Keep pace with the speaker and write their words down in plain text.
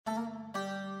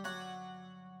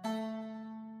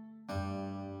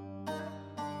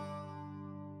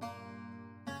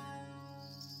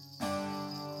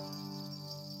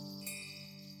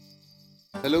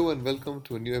Hello and welcome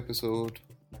to a new episode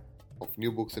of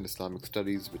New Books in Islamic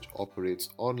Studies, which operates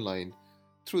online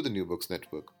through the New Books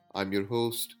Network. I'm your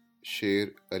host,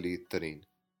 Sher Ali Tareen.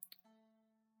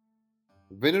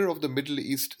 Winner of the Middle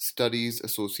East Studies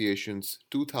Association's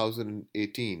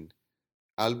 2018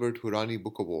 Albert Hourani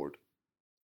Book Award,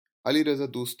 Alireza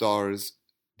Doostdar's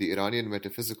The Iranian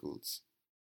Metaphysicals,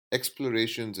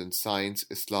 Explorations in Science,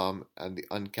 Islam, and the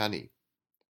Uncanny,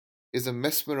 is a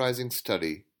mesmerizing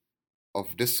study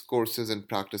of discourses and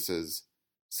practices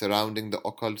surrounding the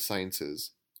occult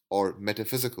sciences, or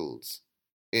metaphysicals,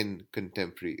 in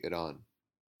contemporary Iran.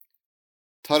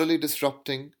 Thoroughly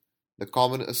disrupting the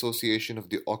common association of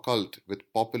the occult with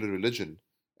popular religion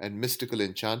and mystical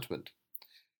enchantment,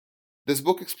 this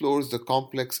book explores the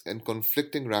complex and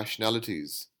conflicting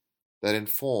rationalities that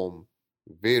inform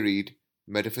varied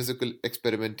metaphysical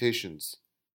experimentations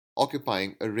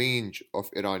occupying a range of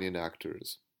Iranian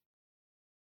actors.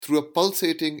 Through a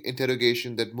pulsating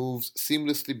interrogation that moves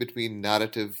seamlessly between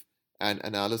narrative and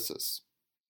analysis,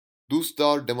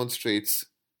 Doostdar demonstrates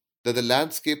that the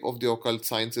landscape of the occult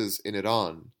sciences in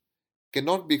Iran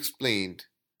cannot be explained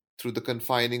through the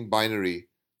confining binary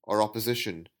or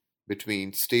opposition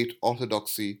between state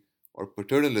orthodoxy or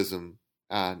paternalism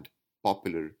and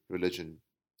popular religion.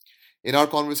 In our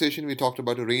conversation, we talked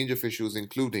about a range of issues,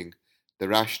 including the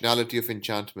rationality of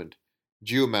enchantment,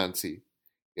 geomancy,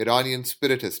 Iranian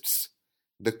spiritists,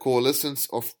 the coalescence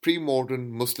of pre-modern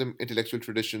Muslim intellectual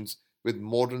traditions with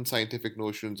modern scientific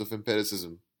notions of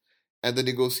empiricism, and the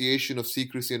negotiation of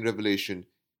secrecy and revelation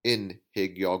in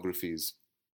hagiographies.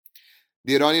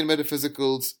 The Iranian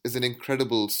Metaphysicals is an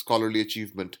incredible scholarly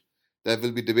achievement that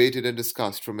will be debated and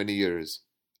discussed for many years,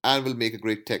 and will make a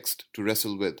great text to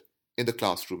wrestle with in the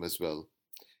classroom as well.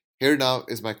 Here now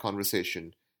is my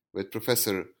conversation with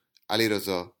Professor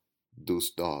Alireza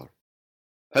Doostdar.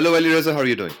 Hello, Alireza. How are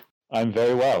you doing? I'm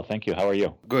very well, thank you. How are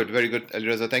you? Good, very good,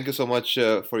 Alireza. Thank you so much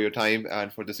for your time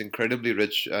and for this incredibly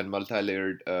rich and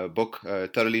multi-layered book.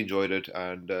 Thoroughly enjoyed it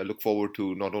and look forward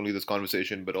to not only this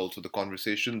conversation but also the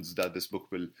conversations that this book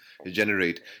will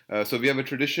generate. So we have a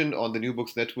tradition on the New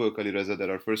Books Network, Alireza, that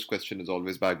our first question is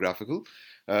always biographical.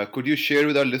 Could you share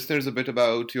with our listeners a bit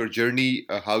about your journey,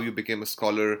 how you became a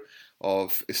scholar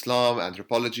of Islam,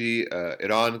 anthropology,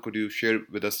 Iran? Could you share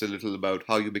with us a little about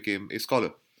how you became a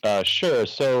scholar? Sure.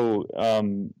 So,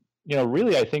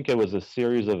 really, I think it was a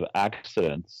series of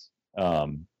accidents,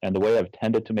 and the way I've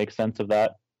tended to make sense of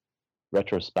that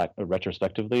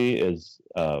retrospectively is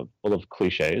full of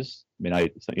cliches. I mean,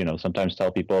 I sometimes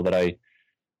tell people that I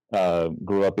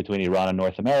grew up between Iran and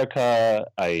North America.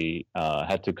 I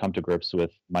had to come to grips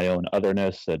with my own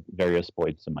otherness at various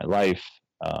points in my life.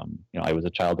 I was a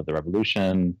child of the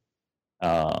revolution.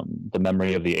 The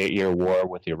memory of the 8-year war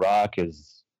with Iraq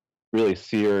is really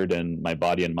seared in my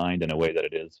body and mind in a way that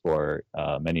it is for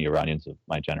many Iranians of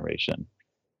my generation,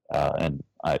 and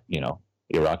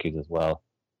Iraqis as well.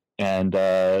 And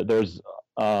there's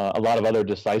a lot of other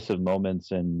decisive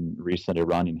moments in recent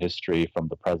Iranian history, from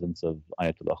the presence of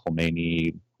Ayatollah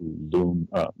Khomeini, who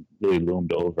really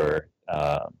loomed over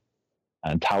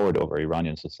and towered over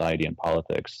Iranian society and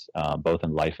politics, both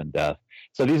in life and death.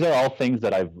 So these are all things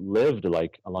that I've lived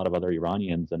like a lot of other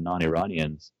Iranians and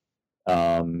non-Iranians.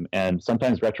 And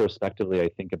sometimes retrospectively, I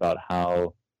think about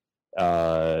how,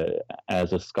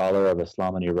 as a scholar of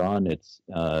Islam and Iran, it's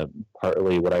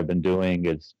partly what I've been doing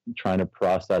is trying to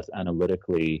process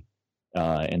analytically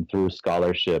and through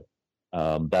scholarship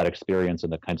that experience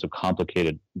and the kinds of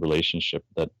complicated relationship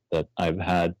that I've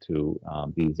had to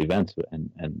these events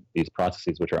and these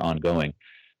processes which are ongoing.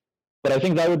 But I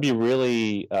think that would be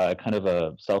really kind of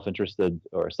a self-interested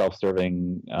or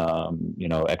self-serving,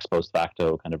 ex post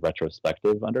facto kind of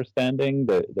retrospective understanding.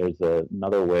 There's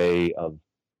another way of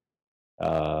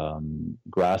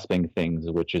grasping things,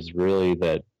 which is really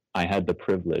that I had the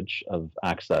privilege of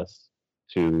access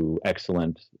to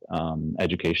excellent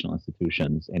educational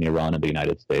institutions in Iran and the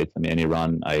United States. I mean, in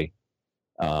Iran,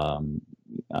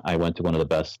 I went to one of the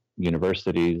best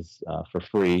universities for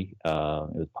free. It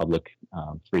was public,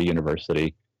 free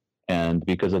university. And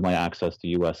because of my access to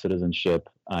U.S. citizenship,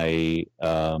 I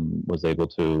was able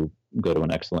to go to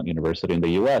an excellent university in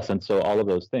the U.S. And so all of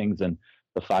those things, and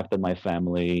the fact that my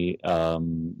family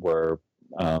were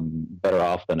better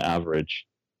off than average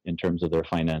in terms of their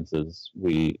finances,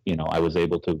 I was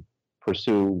able to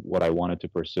pursue what I wanted to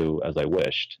pursue as I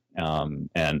wished.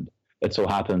 And it so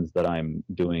happens that I'm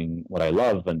doing what I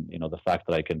love, and the fact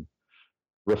that I can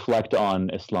reflect on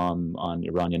Islam, on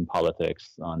Iranian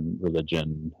politics, on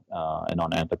religion, and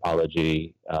on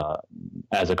anthropology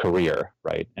as a career,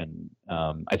 right? And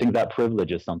I think that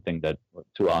privilege is something that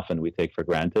too often we take for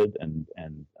granted, and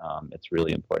it's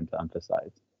really important to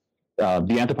emphasize.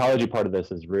 The anthropology part of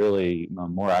this is really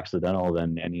more accidental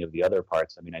than any of the other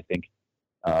parts. I mean, I think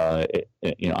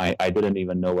I didn't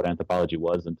even know what anthropology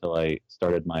was until I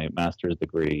started my master's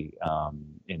degree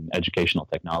in educational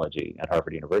technology at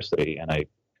Harvard University, and I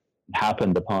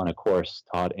happened upon a course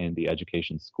taught in the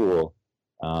education school,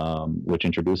 which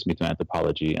introduced me to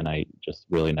anthropology, and I just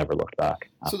really never looked back.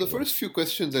 So the first few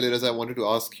questions, Alireza, I wanted to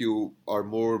ask you are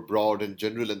more broad and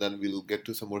general, and then we'll get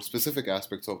to some more specific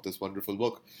aspects of this wonderful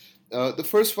book. The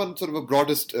first one, sort of a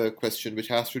broadest question, which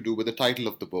has to do with the title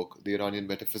of the book, The Iranian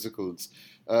Metaphysicals.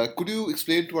 Could you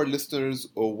explain to our listeners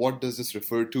what does this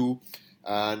refer to,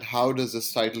 and how does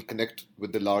this title connect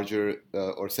with the larger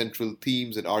or central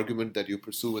themes and argument that you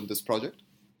pursue in this project?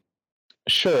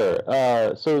 Sure.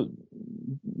 So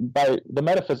by the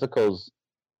metaphysicals,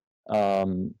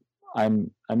 I'm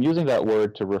using that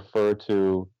word to refer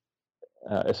to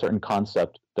a certain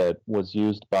concept that was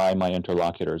used by my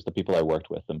interlocutors, the people I worked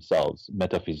with themselves,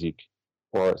 metaphysique,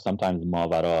 or sometimes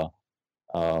mavara,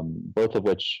 both of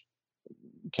which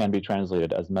can be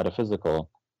translated as metaphysical.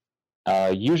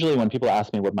 Usually when people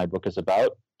ask me what my book is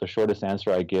about, the shortest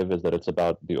answer I give is that it's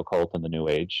about the occult and the New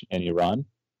Age in Iran.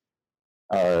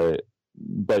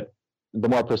 But the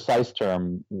more precise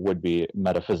term would be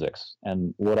metaphysics.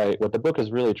 And what the book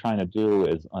is really trying to do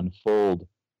is unfold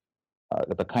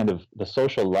the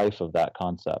social life of that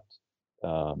concept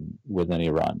within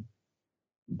Iran.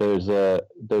 There's a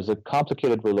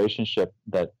complicated relationship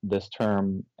that this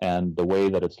term and the way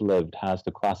that it's lived has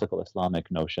to classical Islamic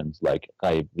notions like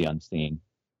ghaib, the unseen,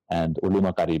 and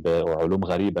ulum qariba or ulum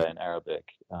ghariba in Arabic,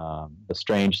 the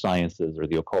strange sciences or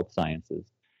the occult sciences,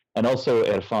 and also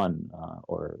irfan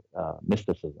or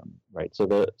mysticism, right?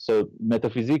 So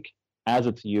metaphysique, as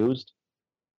it's used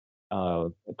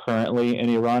currently in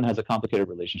Iran, has a complicated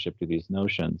relationship to these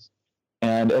notions.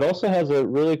 And it also has a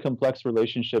really complex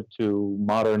relationship to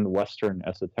modern Western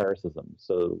esotericism.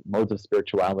 So modes of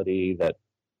spirituality that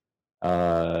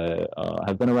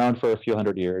have been around for a few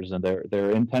hundred years, and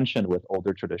they're in tension with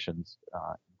older traditions,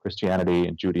 Christianity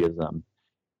and Judaism.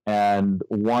 And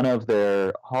one of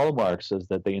their hallmarks is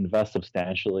that they invest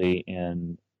substantially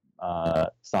in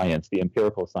science, the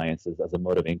empirical sciences, as a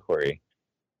mode of inquiry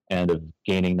and of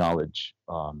gaining knowledge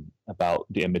about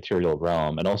the immaterial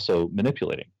realm, and also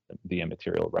manipulating the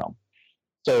immaterial realm.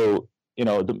 So,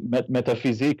 the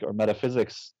metaphysique or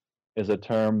metaphysics is a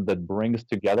term that brings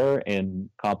together in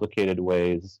complicated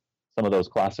ways some of those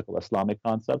classical Islamic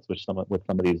concepts with some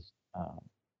of these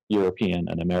European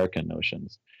and American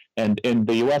notions. And in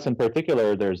the U.S. in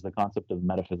particular, there's the concept of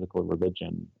metaphysical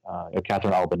religion.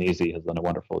 Catherine Albanese has done a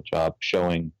wonderful job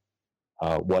showing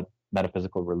what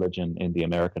metaphysical religion in the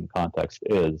American context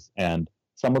is, and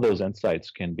some of those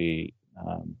insights can be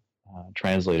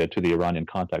translated to the Iranian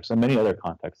context and many other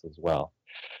contexts as well.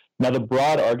 Now, the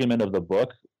broad argument of the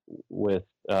book with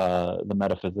the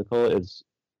metaphysical is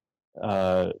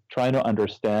trying to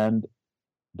understand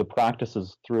the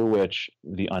practices through which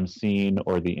the unseen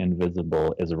or the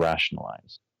invisible is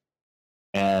rationalized.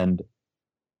 And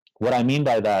what I mean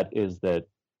by that is that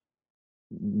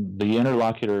the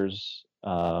interlocutors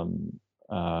I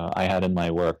had in my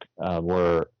work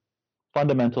were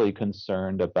fundamentally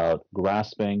concerned about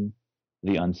grasping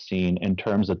the unseen in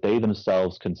terms that they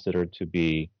themselves considered to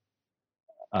be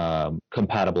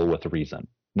compatible with reason.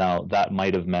 Now, that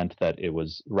might have meant that it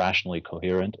was rationally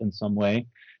coherent in some way,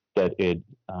 that it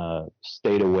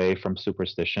stayed away from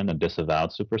superstition and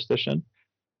disavowed superstition,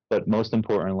 but most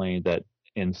importantly, that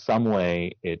in some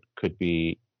way it could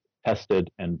be tested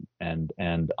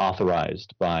and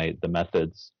authorized by the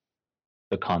methods,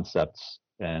 the concepts,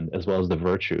 and as well as the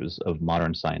virtues of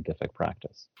modern scientific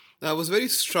practice. I was very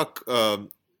struck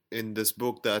in this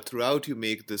book that throughout you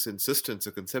make this insistence,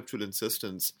 a conceptual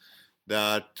insistence,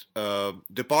 that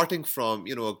departing from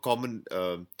a common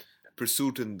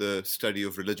pursuit in the study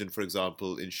of religion, for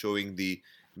example, in showing the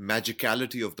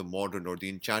magicality of the modern or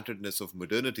the enchantedness of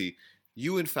modernity,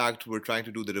 you in fact were trying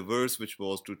to do the reverse, which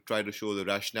was to try to show the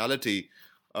rationality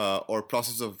or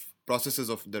processes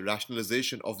of the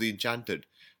rationalization of the enchanted,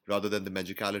 rather than the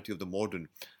magicality of the modern.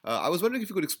 I was wondering if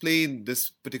you could explain this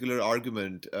particular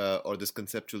argument or this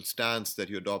conceptual stance that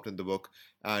you adopt in the book,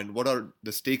 and what are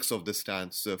the stakes of this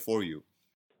stance for you?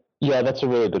 Yeah, that's a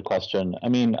really good question. I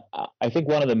mean, I think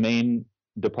one of the main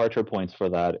departure points for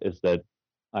that is that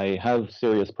I have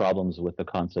serious problems with the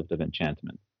concept of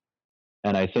enchantment.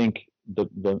 And I think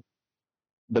the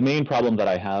main problem that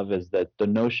I have is that the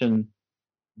notion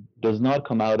does not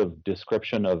come out of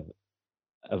description of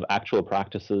actual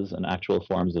practices and actual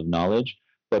forms of knowledge,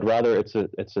 but rather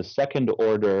it's a second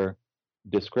order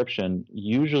description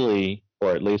usually,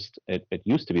 or at least it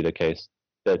used to be the case,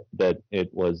 that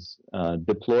it was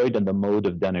deployed in the mode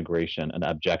of denigration and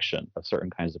abjection of certain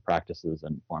kinds of practices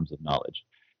and forms of knowledge.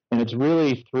 And it's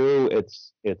really through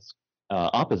its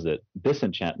opposite,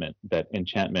 disenchantment, that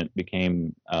enchantment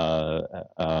became a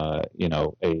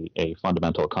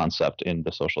fundamental concept in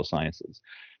the social sciences.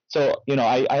 So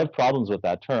I have problems with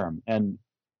that term, and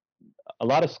a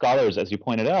lot of scholars, as you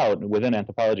pointed out, within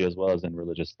anthropology as well as in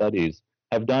religious studies,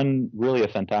 have done really a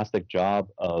fantastic job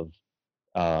of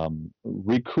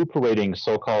recuperating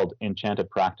so-called enchanted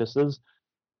practices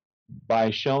by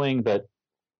showing that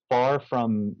far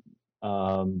from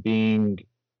being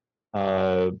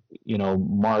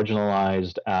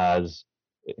marginalized as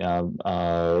um,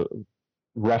 uh,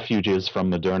 refuges from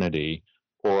modernity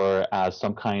or as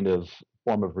some kind of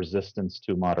form of resistance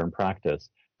to modern practice.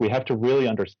 We have to really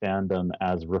understand them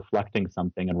as reflecting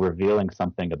something and revealing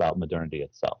something about modernity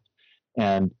itself.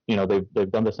 And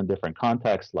they've done this in different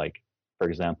contexts, like, for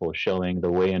example, showing the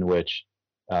way in which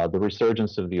the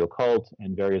resurgence of the occult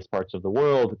in various parts of the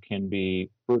world can be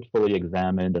fruitfully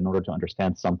examined in order to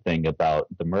understand something about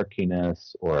the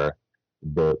murkiness or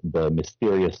the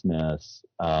mysteriousness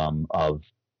of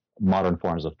modern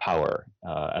forms of power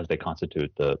as they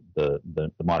constitute the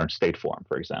modern state form,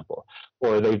 for example.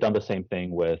 Or they've done the same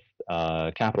thing with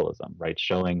capitalism, right?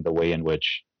 Showing the way in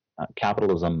which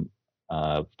capitalism,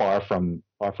 far from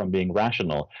being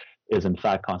rational, is in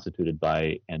fact constituted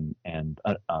by and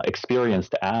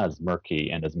experienced as murky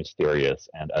and as mysterious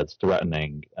and as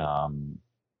threatening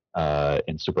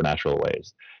in supernatural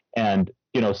ways. And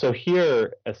so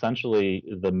here essentially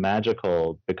the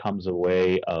magical becomes a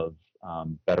way of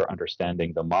better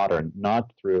understanding the modern,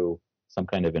 not through some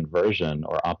kind of inversion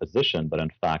or opposition, but in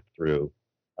fact through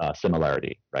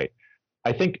similarity, right?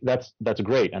 I think that's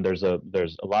great, and there's a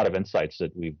lot of insights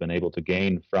that we've been able to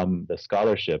gain from the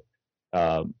scholarship.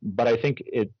 But I think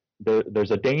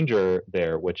there's a danger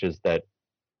there, which is that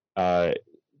uh,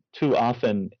 too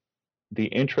often the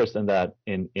interest in that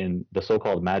in the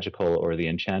so-called magical or the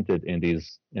enchanted in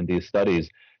these studies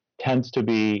tends to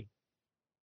be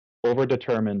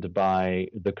overdetermined by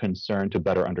the concern to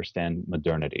better understand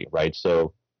modernity, right?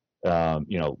 So,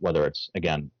 whether it's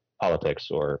again politics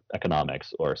or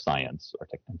economics or science or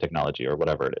technology or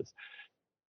whatever it is.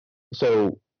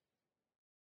 So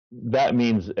that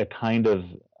means a kind of,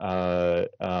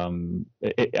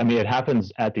 it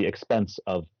happens at the expense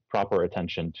of proper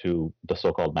attention to the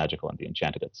so-called magical and the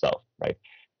enchanted itself, right?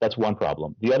 That's one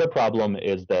problem. The other problem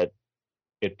is that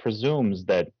it presumes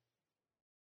that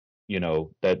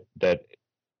that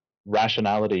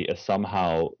rationality is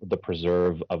somehow the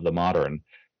preserve of the modern,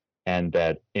 and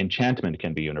that enchantment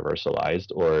can be universalized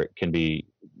or can be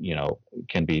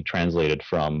translated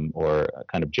from or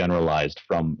kind of generalized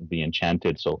from the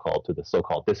enchanted so-called to the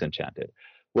so-called disenchanted.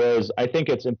 Whereas I think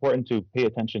it's important to pay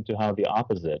attention to how the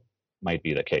opposite might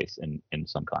be the case in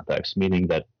some contexts, meaning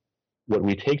that what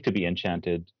we take to be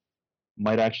enchanted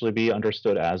might actually be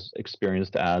understood as,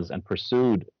 experienced as, and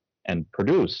pursued and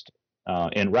produced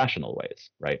in rational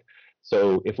ways, right?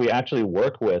 So if we actually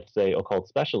work with, say, occult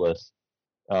specialists,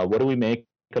 what do we make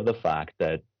of the fact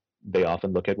that they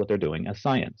often look at what they're doing as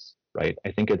science, right?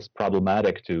 I think it's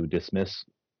problematic to dismiss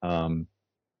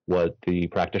what the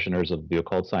practitioners of the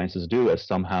occult sciences do as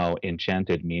somehow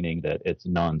enchanted, meaning that it's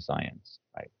non-science,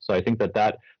 right? So I think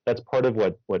that's part of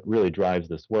what really drives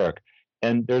this work.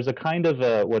 And there's a kind of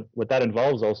what that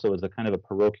involves also is a kind of a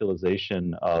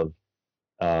parochialization of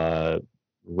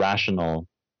rational,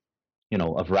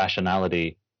 of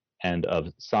rationality and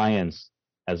of science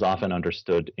as often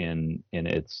understood in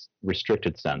its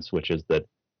restricted sense, which is that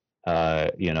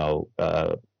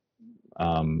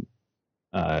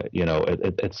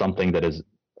it's something that is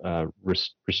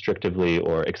restrictively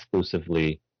or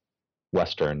exclusively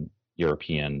Western,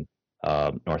 European,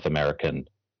 North American,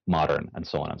 modern, and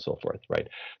so on and so forth, right?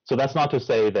 So that's not to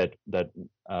say that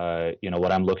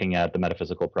what I'm looking at, the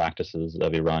metaphysical practices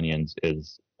of Iranians,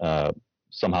 is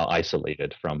somehow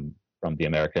isolated from the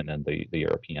American and the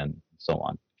European, and so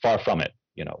on. Far from it,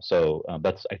 So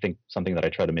that's, I think, something that I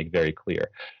try to make very clear,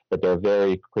 that there are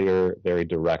very clear, very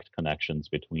direct connections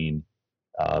between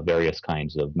various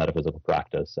kinds of metaphysical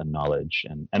practice and knowledge,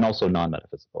 and also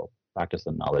non-metaphysical practice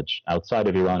and knowledge outside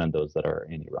of Iran and those that are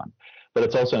in Iran. But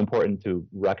it's also important to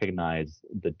recognize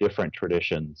the different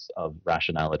traditions of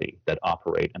rationality that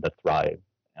operate and that thrive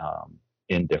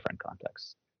in different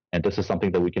contexts. And this is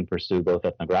something that we can pursue both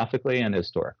ethnographically and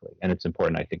historically. And it's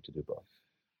important, I think, to do both.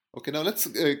 Okay, now let's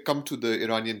come to the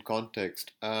Iranian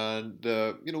context. And,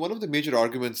 one of the major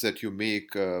arguments that you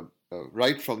make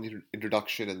right from the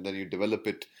introduction and then you develop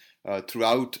it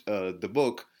throughout the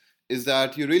book is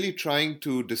that you're really trying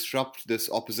to disrupt this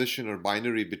opposition or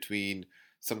binary between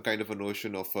some kind of a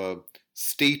notion of a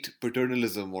state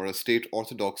paternalism or a state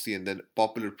orthodoxy and then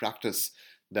popular practice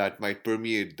that might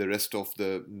permeate the rest of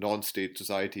the non-state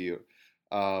society.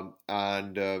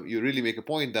 And you really make a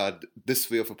point that this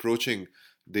way of approaching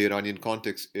the Iranian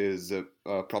context is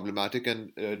problematic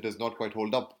and does not quite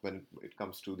hold up when it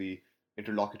comes to the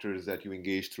interlocutors that you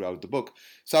engage throughout the book.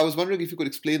 So I was wondering if you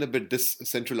could explain a bit this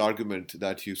central argument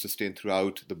that you sustain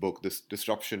throughout the book, this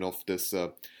disruption of this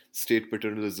state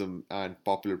paternalism and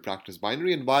popular practice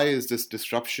binary, and why is this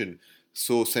disruption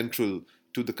so central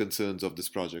to the concerns of this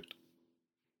project?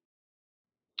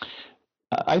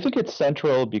 I think it's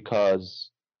central because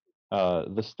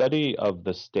the study of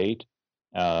the state,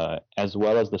 as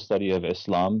well as the study of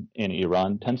Islam in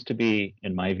Iran, tends to be,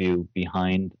 in my view,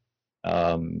 behind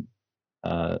um,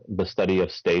 the study of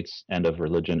states and of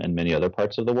religion in many other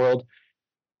parts of the world.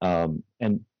 Um,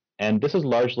 and and this is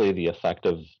largely the effect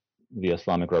of the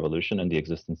Islamic Revolution and the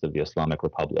existence of the Islamic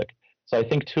Republic. So I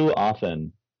think too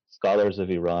often scholars of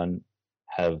Iran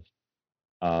have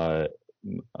uh,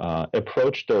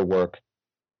 approached their work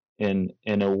in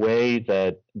a way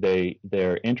that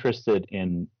they're interested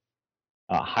in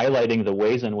highlighting the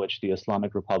ways in which the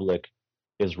Islamic Republic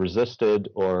is resisted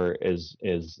or is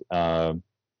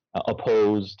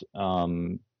opposed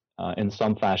in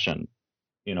some fashion,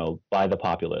 by the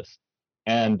populace,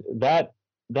 and that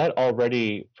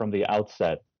already from the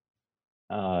outset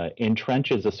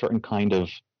entrenches a certain kind of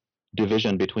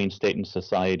division between state and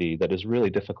society that is really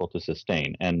difficult to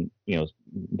sustain. And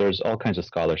there's all kinds of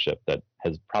scholarship that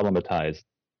has problematized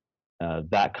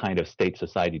that kind of state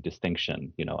society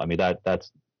distinction. I mean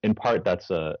that's in part that's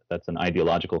an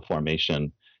ideological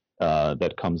formation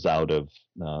that comes out of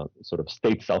sort of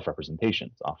state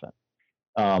self-representations often.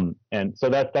 And so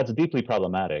that's deeply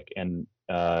problematic, and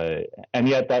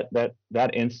yet that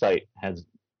insight has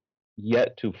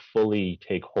yet to fully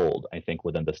take hold, I think,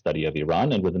 within the study of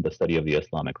Iran and within the study of the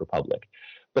Islamic Republic.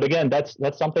 But again, that's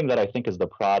something that I think is the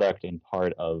product in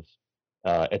part of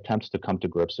attempts to come to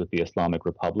grips with the Islamic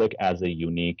Republic as a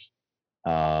unique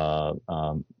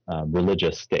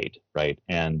religious state, right,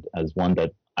 and as one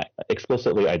that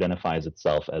explicitly identifies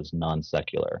itself as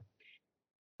non-secular.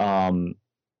 Um,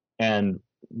 and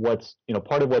what's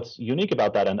part of what's unique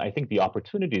about that, and I think the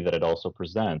opportunity that it also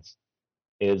presents,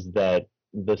 is that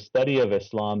the study of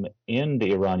Islam in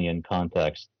the Iranian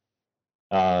context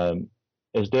um,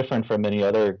 is different from many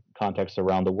other contexts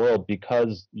around the world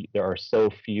because there are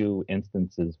so few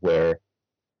instances where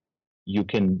you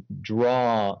can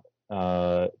draw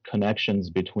connections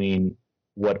between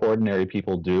what ordinary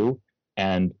people do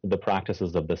and the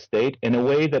practices of the state in a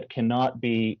way that cannot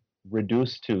be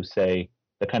reduced to, say,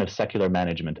 the kind of secular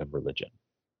management of religion,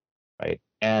 right?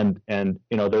 And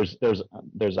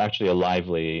there's actually a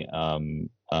lively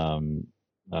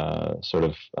sort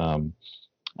of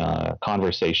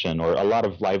conversation, or a lot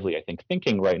of lively, I think,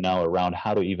 thinking right now around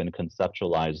how to even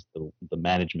conceptualize the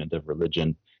management of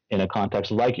religion in a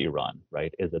context like Iran,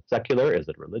 right? Is it secular? Is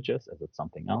it religious? Is it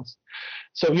something else?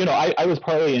 So, I was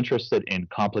partly interested in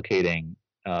complicating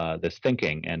this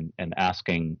thinking and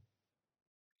asking,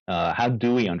 how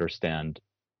do we understand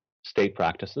state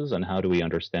practices and how do we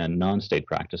understand non-state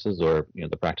practices, or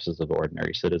the practices of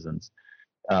ordinary citizens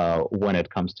when it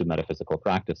comes to metaphysical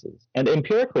practices? And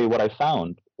empirically, what I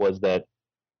found was that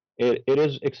it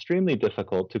is extremely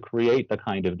difficult to create the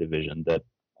kind of division that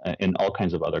in all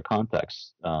kinds of other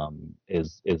contexts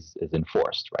is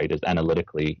enforced, right? Is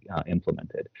analytically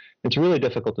implemented. It's really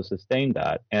difficult to sustain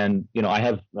that. And I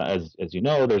have, as you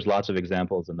know, there's lots of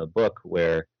examples in the book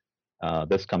where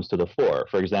this comes to the fore.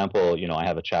 For example, I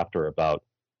have a chapter about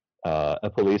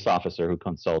a police officer who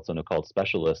consults an occult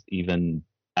specialist, even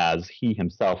as he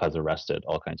himself has arrested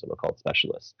all kinds of occult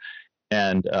specialists.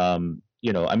 And I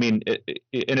mean,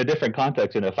 in a different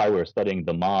context, if I were studying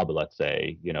the mob, let's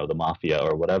say, the mafia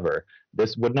or whatever,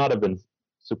 this would not have been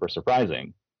super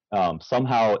surprising.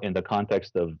 Somehow, in the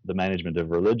context of the management of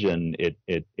religion, it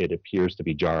appears to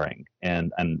be jarring,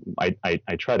 and I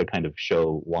try to kind of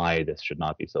show why this should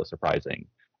not be so surprising,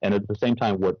 and at the same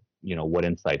time, what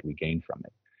insight we gain from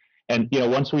it. And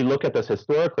once we look at this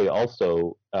historically,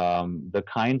 also the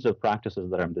kinds of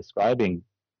practices that I'm describing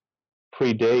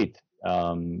predate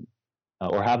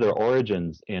or have their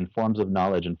origins in forms of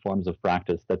knowledge and forms of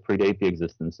practice that predate the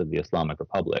existence of the Islamic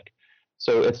Republic.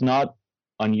 So it's not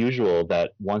unusual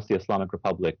that once the Islamic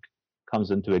Republic comes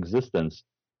into existence,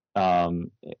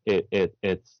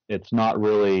 it's not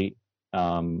really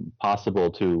possible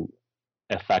to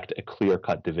effect a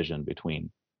clear-cut division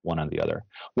between one on the other.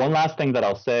 One last thing that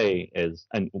I'll say is,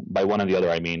 and by one on the other,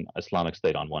 I mean Islamic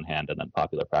State on one hand and then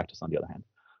popular practice on the other hand.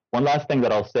 One last thing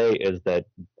that I'll say is that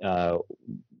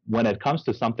when it comes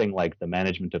to something like the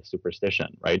management of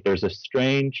superstition, right, there's a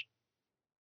strange,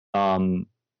 there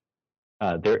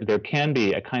can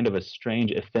be a kind of a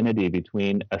strange affinity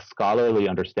between a scholarly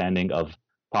understanding of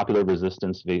popular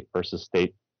resistance versus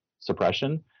state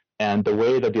suppression and the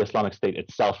way that the Islamic State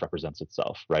itself represents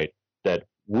itself, right? That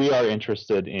we are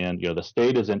interested in, the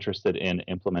state is interested in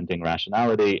implementing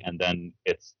rationality, and then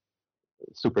it's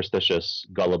superstitious,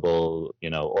 gullible,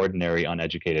 ordinary,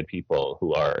 uneducated people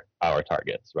who are our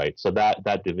targets, right? So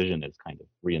that division is kind of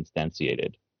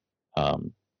reinstantiated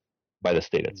by the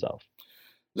state itself.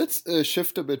 Let's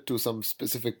shift a bit to some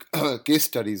specific case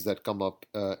studies that come up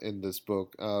in this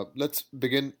book. Let's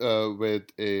begin with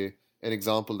an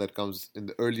example that comes in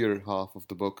the earlier half of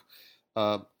the book.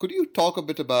 Could you talk a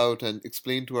bit about and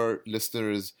explain to our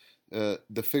listeners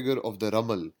the figure of the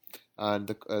Ramal and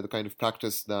the kind of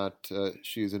practice that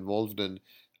she is involved in?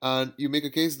 And you make a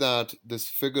case that this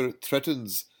figure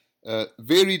threatens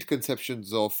varied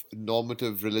conceptions of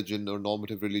normative religion or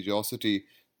normative religiosity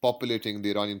populating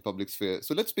the Iranian public sphere.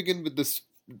 So let's begin with this.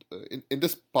 In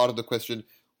this part of the question,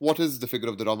 what is the figure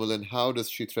of the Ramal and how does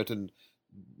she threaten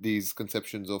these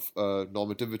conceptions of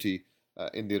normativity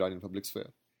in the Iranian public sphere?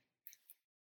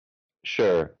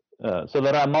 Sure. So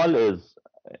the Ramal is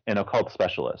an occult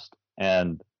specialist,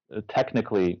 and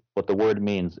technically what the word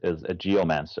means is a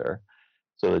geomancer.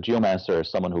 So a geomancer is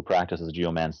someone who practices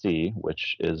geomancy,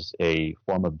 which is a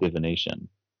form of divination.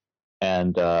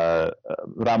 And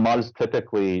Ramals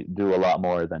typically do a lot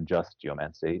more than just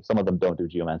geomancy. Some of them don't do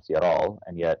geomancy at all,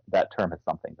 and yet that term is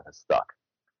something that has stuck.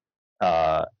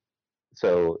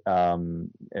 So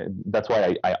that's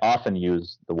why I often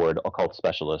use the word occult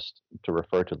specialist to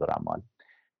refer to the Ramal.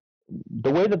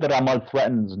 The way that the Ramal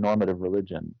threatens normative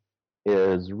religion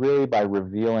is really by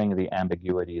revealing the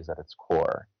ambiguities at its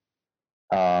core.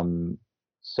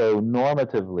 So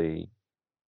normatively,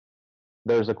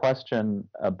 there's a question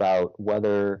about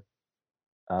whether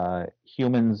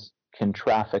humans can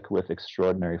traffic with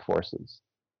extraordinary forces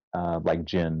like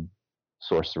jinn,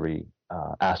 sorcery,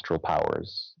 astral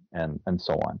powers, and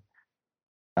so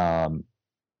on.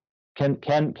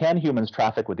 Can humans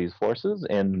traffic with these forces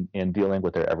in dealing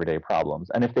with their everyday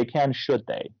problems? And if they can, should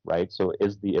they? Right. So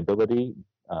is the ability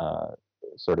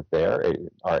sort of there?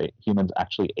 Are humans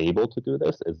actually able to do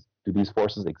this? Do these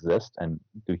forces exist, and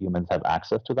do humans have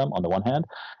access to them on the one hand?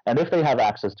 And if they have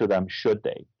access to them, should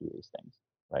they do these things?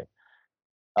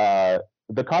 Right.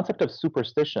 The concept of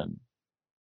superstition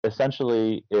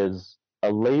essentially is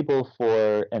a label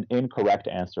for an incorrect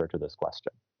answer to this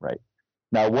question. Right.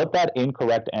 Now, what that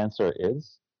incorrect answer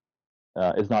is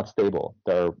not stable.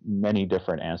 There are many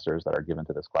different answers that are given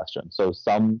to this question. So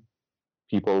some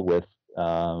people with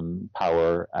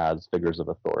power as figures of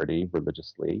authority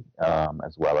religiously,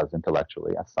 as well as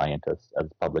intellectually, as scientists, as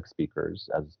public speakers,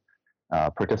 as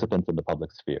participants in the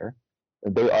public sphere,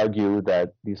 they argue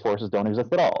that these forces don't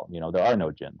exist at all. There are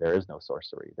no jinn, there is no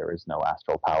sorcery, there is no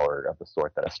astral power of the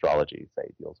sort that astrology,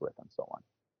 say, deals with, and so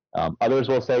on. Others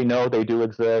will say, no, they do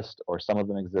exist, or some of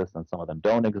them exist and some of them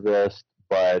don't exist,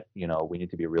 but we need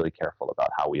to be really careful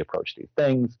about how we approach these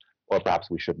things, or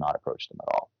perhaps we should not approach them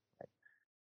at all.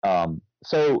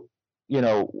 So,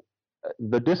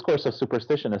 the discourse of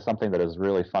superstition is something that is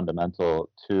really fundamental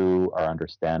to our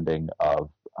understanding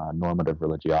of normative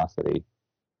religiosity,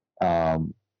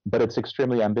 but it's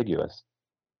extremely ambiguous.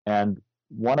 And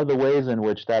one of the ways in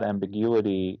which that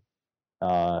ambiguity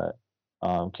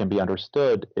can be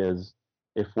understood is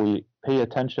if we pay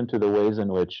attention to the ways in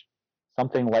which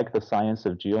something like the science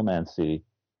of geomancy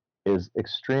is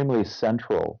extremely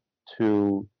central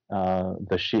to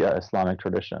the Shia Islamic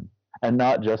tradition, and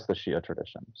not just the Shia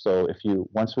tradition. So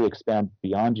once we expand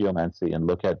beyond geomancy and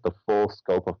look at the full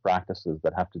scope of practices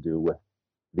that have to do with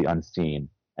the unseen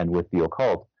and with the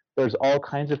occult, there's all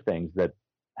kinds of things that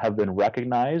have been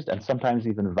recognized and sometimes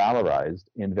even valorized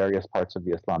in various parts of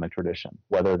the Islamic tradition,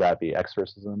 whether that be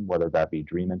exorcism, whether that be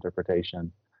dream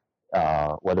interpretation,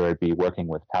 whether it be working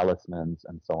with talismans,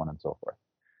 and so on and so forth.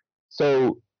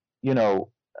 So, in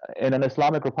an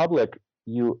Islamic republic,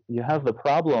 you have the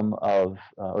problem of,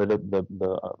 or the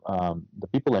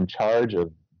people in charge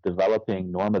of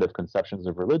developing normative conceptions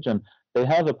of religion, they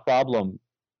have a problem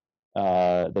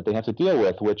that they have to deal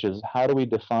with, which is how do we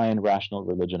define rational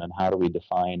religion and how do we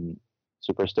define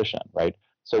superstition, right?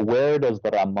 So where does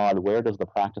the Ramal, where does the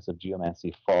practice of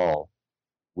geomancy fall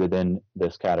within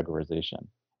this categorization?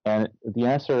 And the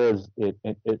answer is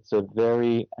it's a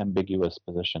very ambiguous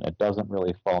position. It doesn't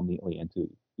really fall neatly into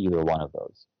either one of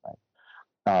those, right?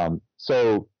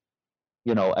 So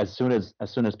as soon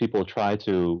as people try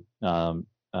to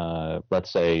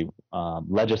let's say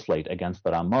legislate against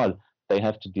the Ramal, they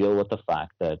have to deal with the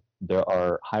fact that there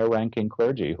are high-ranking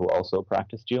clergy who also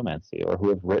practice geomancy or who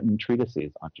have written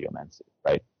treatises on geomancy.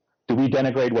 Right? Do we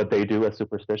denigrate what they do as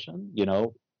superstition?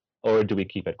 Or do we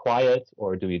keep it quiet,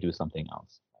 or do we do something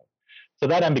else? So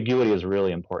that ambiguity is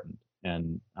really important.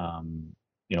 And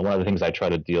one of the things I try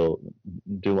to do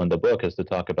in the book is to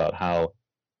talk about how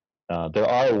there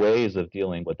are ways of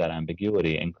dealing with that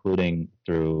ambiguity, including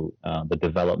through the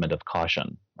development of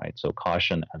caution, right? So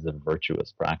caution as a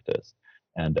virtuous practice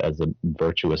and as a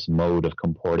virtuous mode of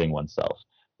comporting oneself,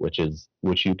 which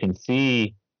you can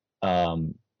see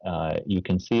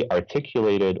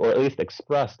articulated or at least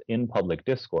expressed in public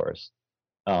discourse,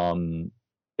 um,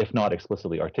 if not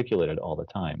explicitly articulated all the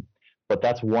time. But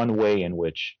that's one way in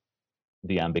which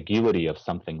the ambiguity of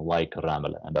something like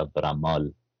Ramal and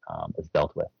Abd is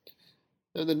dealt with.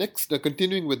 And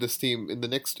continuing with this theme, in the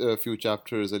next few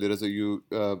chapters, Alireza, you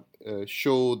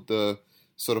show the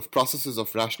sort of processes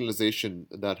of rationalization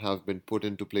that have been put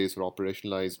into place or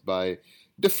operationalized by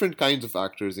different kinds of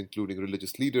actors, including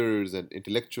religious leaders and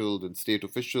intellectuals and state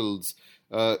officials,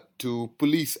 to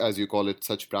police, as you call it,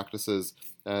 such practices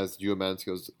as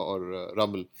geomancy or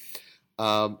Ramal.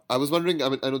 I was wondering, I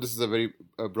mean, I know this is a very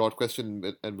broad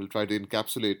question and we'll try to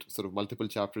encapsulate sort of multiple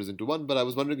chapters into one, but I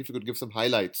was wondering if you could give some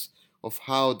highlights of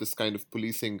how this kind of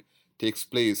policing takes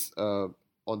place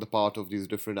on the part of these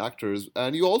different actors.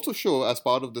 And you also show, as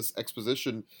part of this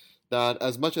exposition, that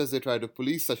as much as they try to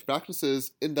police such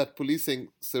practices, in that policing,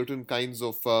 certain kinds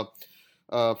of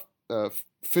uh, uh,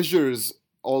 fissures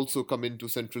also come into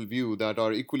central view that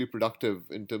are equally productive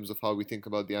in terms of how we think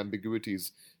about the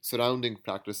ambiguities surrounding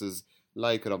practices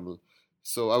like Ramal.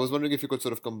 So I was wondering if you could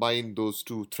sort of combine those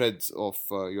two threads of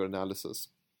your analysis.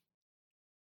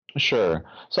 Sure.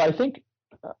 So I think,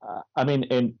 I mean,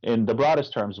 in the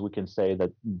broadest terms, we can say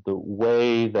that the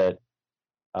way that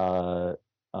uh,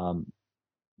 um,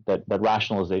 that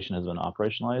rationalization has been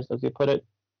operationalized, as you put it,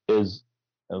 is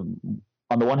um,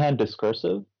 on the one hand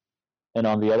discursive, and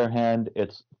on the other hand,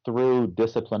 it's through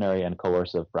disciplinary and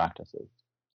coercive practices.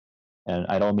 And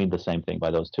I don't mean the same thing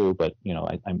by those two, but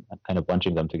I'm kind of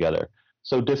bunching them together.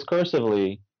 So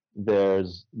discursively,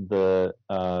 there's the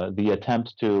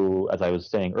attempt to, as I was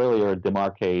saying earlier,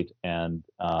 demarcate and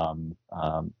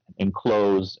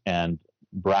enclose and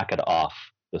bracket off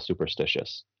the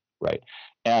superstitious, right?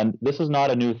 And this is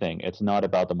not a new thing. It's not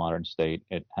about the modern state.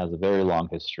 It has a very long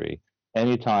history.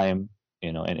 Anytime,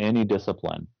 in any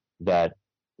discipline that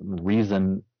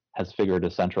reason has figured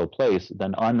a central place,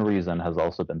 then unreason has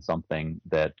also been something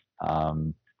that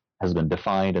has been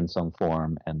defined in some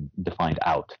form and defined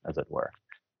out, as it were.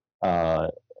 Uh,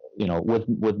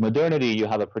 with modernity, you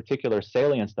have a particular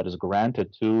salience that is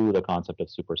granted to the concept of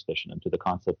superstition and to the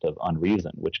concept of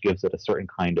unreason, which gives it a certain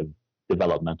kind of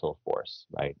developmental force,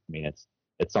 right? I mean,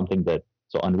 it's something that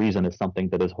so unreason is something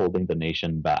that is holding the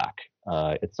nation back.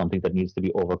 It's something that needs to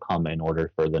be overcome in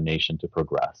order for the nation to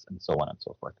progress, and so on and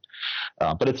so forth.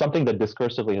 But it's something that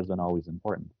discursively has been always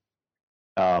important.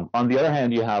 On the other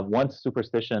hand, you have once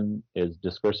superstition is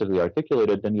discursively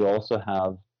articulated, then you also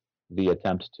have the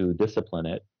attempt to discipline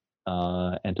it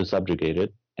and to subjugate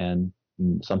it, and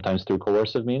sometimes through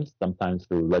coercive means, sometimes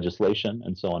through legislation,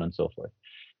 and so on and so forth.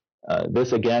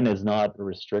 This again is not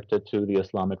restricted to the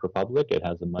Islamic Republic. It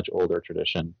has a much older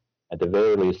tradition, at the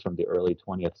very least from the early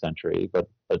 20th century, but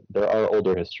there are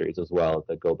older histories as well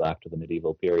that go back to the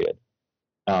medieval period.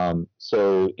 But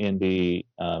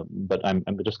I'm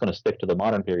just going to stick to the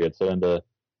modern period. So in the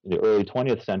early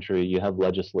 20th century, you have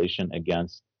legislation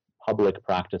against public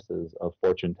practices of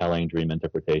fortune telling, dream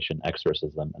interpretation,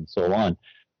 exorcism, and so on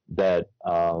that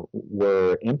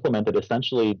were implemented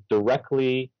essentially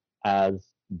directly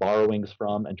as borrowings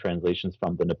from and translations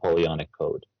from the Napoleonic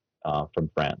Code from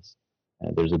France.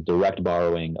 There's a direct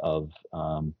borrowing of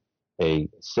a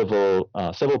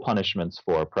civil punishments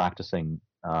for practicing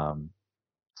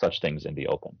such things in the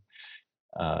open.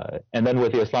 And then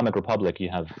with the Islamic Republic, you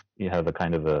have a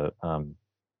kind of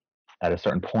at a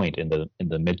certain point in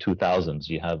the mid 2000s,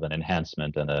 you have an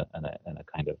enhancement and a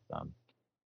kind of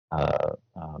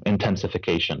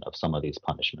intensification of some of these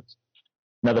punishments.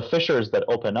 Now, the fissures that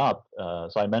open up,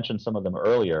 so I mentioned some of them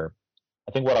earlier.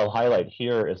 I think what I'll highlight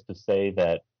here is to say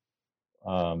that,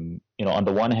 on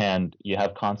the one hand, you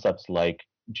have concepts like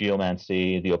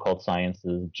geomancy, the occult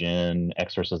sciences, jinn,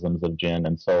 exorcisms of jinn,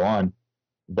 and so on,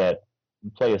 that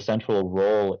play a central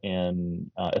role in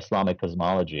Islamic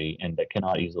cosmology and that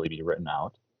cannot easily be written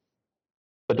out.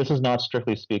 But this is not,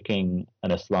 strictly speaking,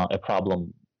 a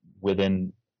problem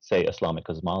within, say, Islamic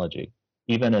cosmology.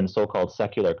 even in so-called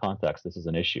secular contexts, this is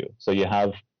an issue. So you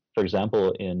have, for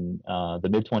example, in the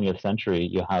mid-20th century,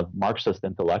 you have Marxist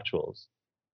intellectuals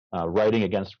writing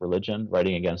against religion,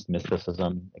 writing against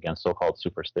mysticism, against so-called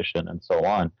superstition, and so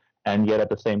on. And yet at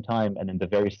the same time, and in the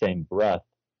very same breath,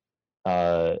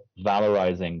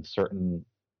 valorizing certain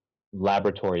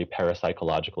laboratory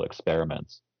parapsychological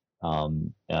experiments,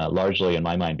 largely in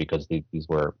my mind because these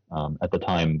were at the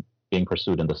time being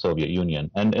pursued in the Soviet Union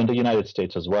and in the United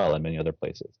States as well, and many other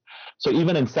places. So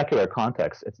even in secular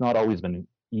contexts, it's not always been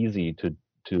easy to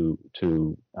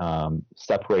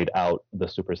separate out the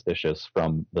superstitious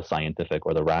from the scientific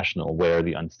or the rational, where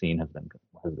the unseen has been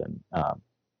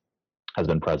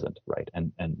present, right,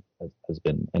 and has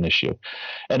been an issue.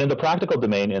 And in the practical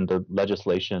domain, in the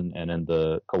legislation and in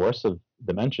the coercive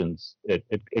dimensions, it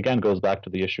again goes back to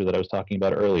the issue that I was talking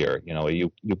about earlier. You know, you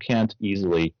can't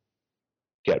easily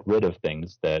get rid of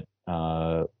things that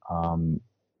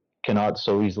cannot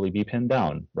so easily be pinned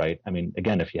down, right? I mean,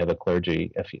 again, if you have a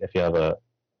clergy, if you have a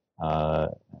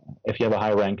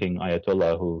high-ranking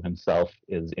Ayatollah who himself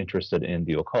is interested in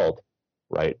the occult,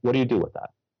 right? What do you do with that?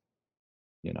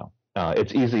 You know,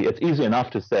 it's easy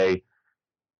enough to say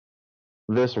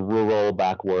this rural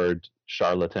backward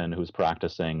charlatan who's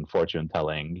practicing fortune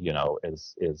telling, you know,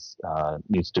 is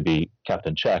needs to be kept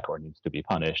in check or needs to be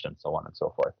punished, and so on and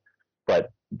so forth.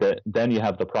 But then you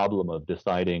have the problem of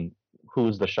deciding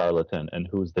who's the charlatan and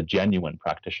who's the genuine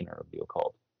practitioner of the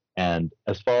occult. And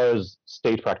as far as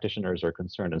state practitioners are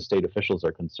concerned and state officials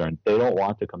are concerned, they don't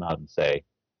want to come out and say,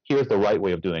 here's the right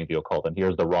way of doing the occult and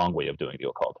here's the wrong way of doing the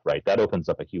occult, right? That opens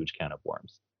up a huge can of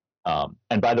worms.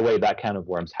 And by the way, that can of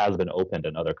worms has been opened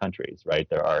in other countries, right?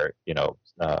 There are, you know,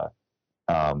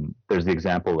 there's the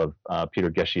example of Peter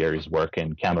Geshieri's work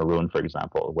in Cameroon, for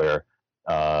example, where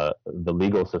the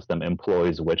legal system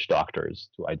employs witch doctors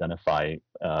to identify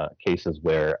cases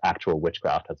where actual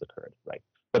witchcraft has occurred, right?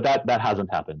 But that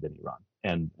hasn't happened in Iran,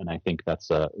 and I think that's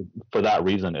for that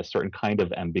reason a certain kind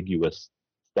of ambiguous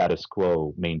status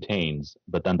quo maintains.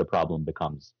 But then the problem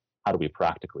becomes, how do we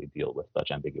practically deal with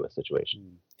such ambiguous situations?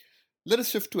 Let us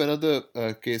shift to another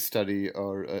case study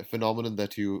or phenomenon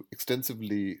that you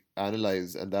extensively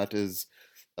analyze, and that is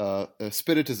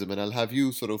Spiritism. And I'll have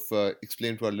you sort of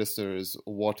explain to our listeners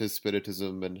what is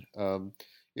Spiritism and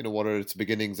you know, what are its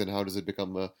beginnings and how does it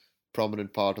become a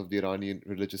prominent part of the Iranian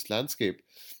religious landscape.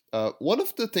 One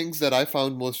of the things that I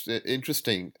found most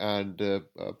interesting and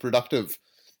productive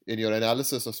in your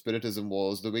analysis of Spiritism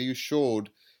was the way you showed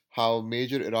how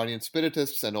major Iranian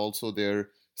Spiritists and also their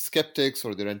skeptics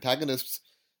or their antagonists,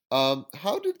 how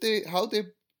they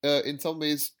in some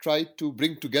ways try to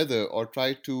bring together or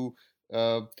try to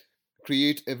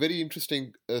create a very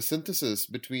interesting synthesis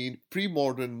between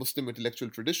pre-modern Muslim intellectual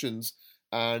traditions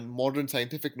and modern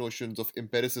scientific notions of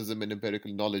empiricism and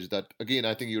empirical knowledge. That, again,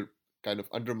 I think you're kind of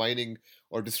undermining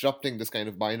or disrupting this kind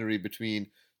of binary between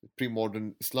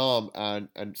pre-modern Islam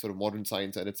and sort of modern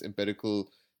science and its empirical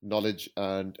knowledge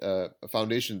and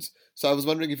foundations. So I was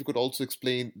wondering if you could also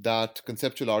explain that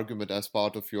conceptual argument as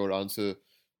part of your answer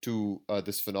to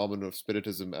this phenomenon of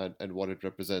Spiritism and what it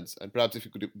represents. And perhaps if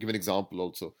you could give an example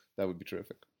also, that would be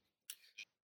terrific.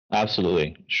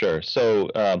 Absolutely, sure. So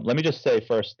let me just say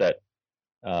first that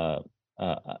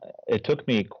it took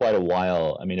me quite a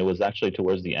while. I mean, it was actually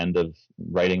towards the end of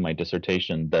writing my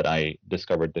dissertation that I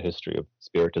discovered the history of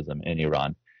Spiritism in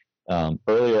Iran.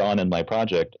 Earlier on in my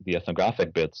project, the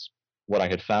ethnographic bits, what I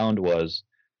had found was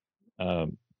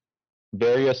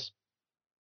various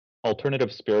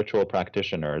alternative spiritual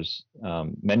practitioners,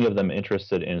 many of them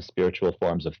interested in spiritual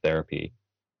forms of therapy,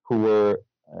 who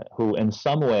in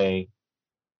some way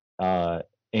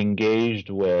engaged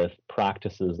with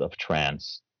practices of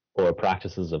trance or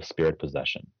practices of spirit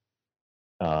possession.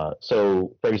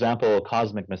 So, for example,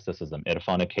 cosmic mysticism,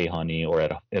 Irfan Kehani or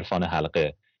Irfan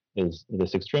Halqe, is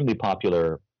this extremely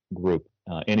popular group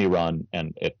in Iran,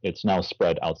 and it's now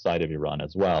spread outside of Iran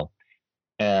as well.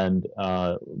 And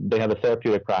they have a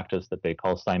therapeutic practice that they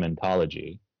call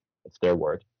Simontology. It's their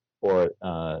word. Or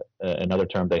another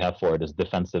term they have for it is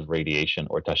defensive radiation,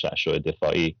 or tashashu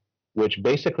difa'i, which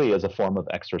basically is a form of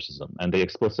exorcism. And they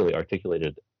explicitly articulate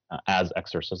it as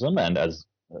exorcism and as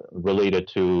related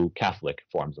to Catholic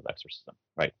forms of exorcism,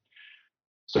 right?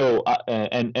 So,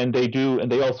 and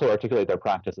they also articulate their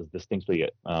practice as distinctly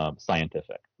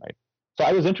scientific, right? So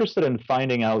I was interested in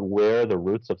finding out where the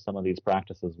roots of some of these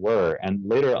practices were. And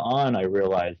later on, I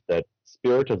realized that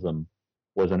Spiritism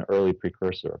was an early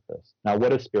precursor of this. Now,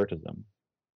 what is Spiritism?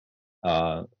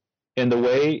 In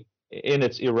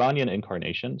its Iranian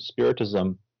incarnation,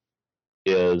 Spiritism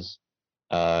is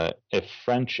a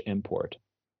French import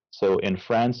So in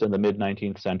France in the mid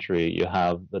 19th century, you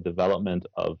have the development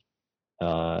of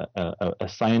a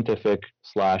scientific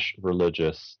slash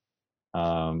religious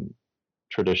um,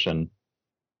 tradition,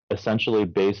 essentially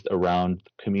based around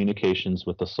communications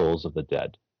with the souls of the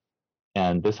dead.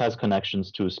 And this has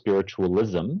connections to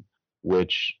spiritualism,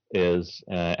 which is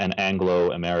an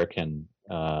Anglo-American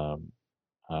uh,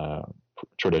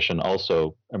 tradition,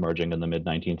 also emerging in the mid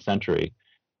 19th century.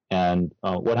 And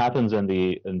what happens in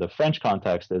the French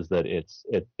context is that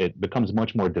it becomes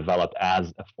much more developed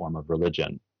as a form of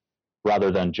religion,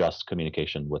 rather than just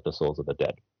communication with the souls of the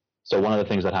dead. So one of the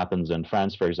things that happens in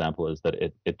France, for example, is that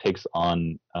it takes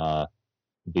on a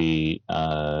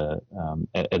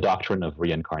doctrine of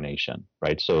reincarnation,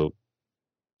 right? So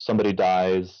somebody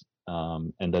dies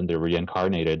and then they're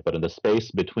reincarnated, but in the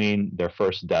space between their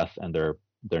first death and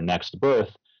their next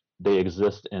birth, they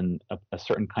exist in a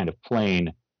certain kind of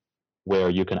plane where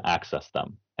you can access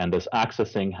them. And this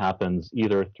accessing happens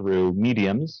either through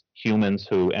mediums, humans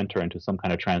who enter into some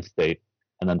kind of trance state,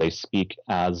 and then they speak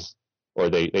as, or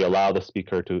they allow the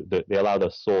speaker to, they allow the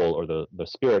soul or the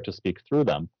spirit to speak through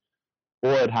them,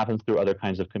 or it happens through other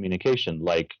kinds of communication,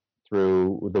 like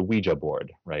through the Ouija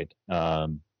board, right?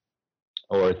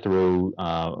 Or through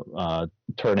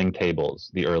turning tables,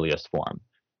 the earliest form,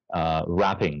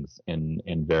 wrappings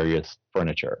in various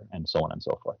furniture, and so on and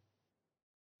so forth.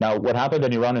 Now, what happened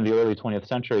in Iran in the early 20th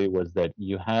century was that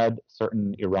you had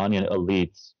certain Iranian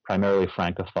elites, primarily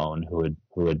francophone,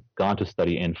 who had gone to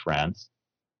study in France,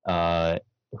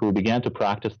 who began to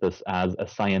practice this as a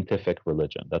scientific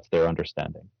religion. That's their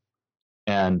understanding.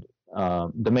 And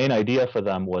the main idea for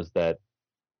them was that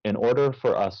in order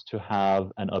for us to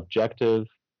have an objective,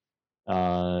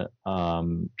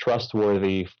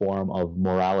 trustworthy form of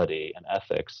morality and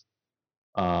ethics,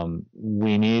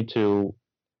 we need to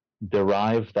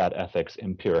derive that ethics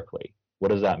empirically. What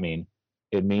does that mean?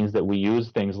 It means that we use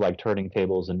things like turning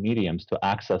tables and mediums to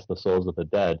access the souls of the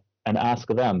dead and ask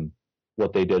them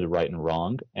what they did right and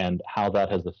wrong and how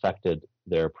that has affected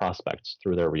their prospects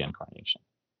through their reincarnation.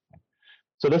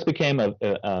 So this became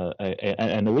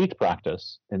an elite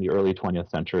practice in the early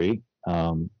 20th century.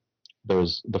 There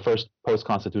was the first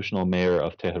post-constitutional mayor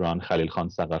of Tehran, Khalil Khan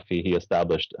Saghafi. He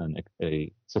established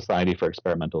a society for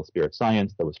experimental spirit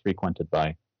science that was frequented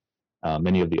by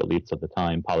many of the elites of the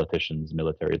time, politicians,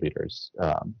 military leaders,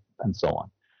 and so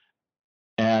on.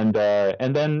 And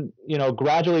then,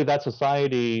 gradually that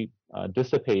society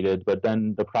dissipated, but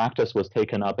then the practice was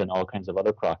taken up in all kinds of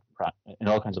other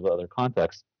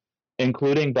contexts,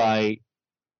 including by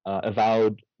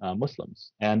avowed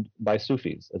Muslims and by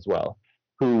Sufis as well,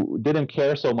 who didn't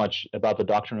care so much about the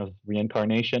doctrine of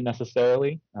reincarnation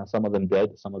necessarily. Some of them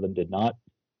did, some of them did not.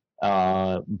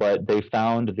 But they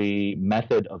found the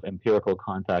method of empirical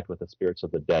contact with the spirits of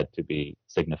the dead to be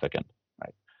significant.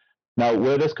 Right? Now,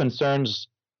 where this concerns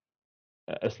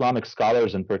Islamic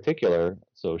scholars in particular,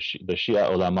 so the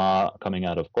Shia ulama coming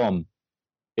out of Qom,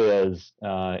 is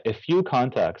a few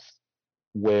contexts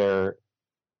where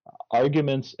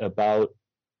arguments about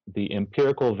the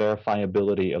empirical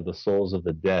verifiability of the souls of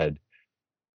the dead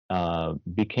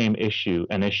became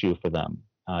an issue for them.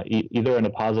 Either in a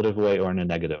positive way or in a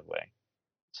negative way.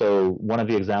 So one of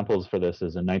the examples for this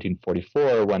is in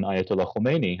 1944 when Ayatollah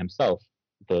Khomeini himself,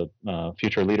 the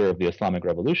future leader of the Islamic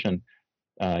Revolution,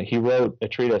 he wrote a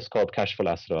treatise called Kashf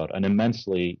al-Asrar, an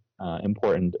immensely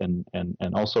important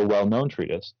and also well-known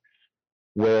treatise,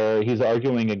 where he's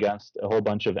arguing against a whole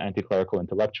bunch of anti-clerical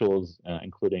intellectuals,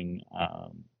 including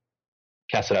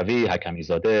Kasravi,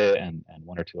 Hakami-Zadeh, and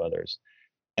one or two others.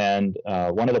 And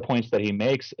one of the points that he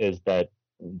makes is that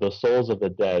the souls of the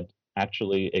dead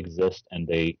actually exist and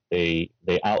they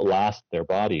outlast their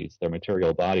bodies, their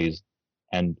material bodies.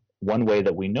 And one way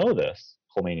that we know this,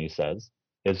 Khomeini says,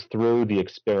 is through the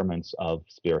experiments of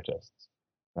spiritists,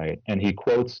 right? And he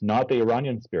quotes not the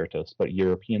Iranian spiritists, but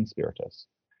European spiritists.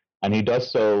 And he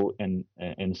does so in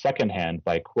secondhand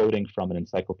by quoting from an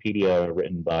encyclopedia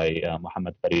written by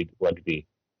Muhammad Farid Wagdi,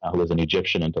 who was an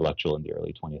Egyptian intellectual in the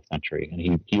early 20th century.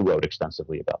 And he wrote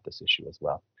extensively about this issue as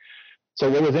well. So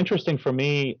what was interesting for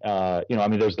me,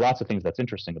 there's lots of things that's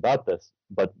interesting about this,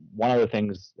 but one of the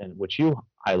things in which you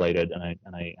highlighted,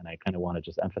 and I kind of want to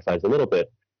just emphasize a little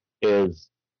bit, is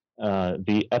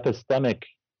the epistemic,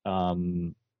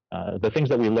 the things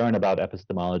that we learn about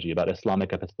epistemology, about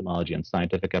Islamic epistemology and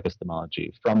scientific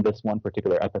epistemology from this one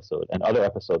particular episode and other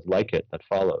episodes like it that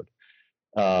followed.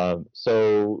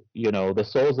 So, the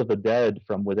souls of the dead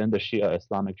from within the Shia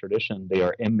Islamic tradition, they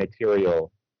are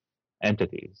immaterial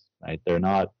entities, right? They're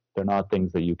not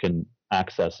things that you can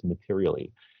access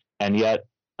materially. And yet,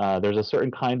 there's a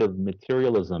certain kind of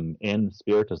materialism in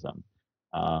Spiritism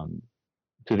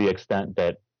to the extent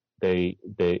that the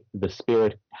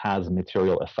spirit has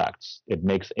material effects. It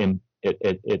makes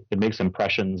it makes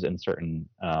impressions in certain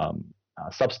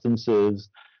substances.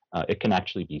 It can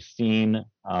actually be seen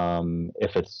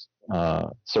if it's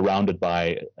surrounded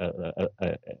by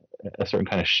a certain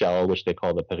kind of shell, which they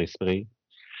call the perisprit,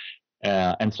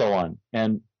 and so on.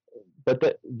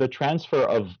 But the transfer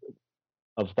of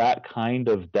that kind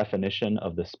of definition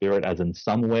of the spirit as in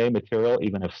some way material,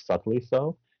 even if subtly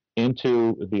so,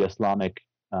 into the Islamic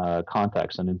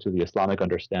context and into the Islamic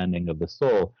understanding of the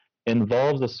soul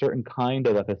involves a certain kind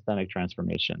of epistemic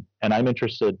transformation. And I'm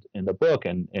interested in the book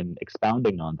and in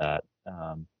expounding on that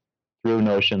through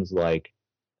notions like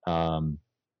tajriba,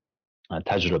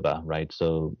 right?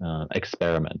 So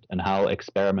experiment, and how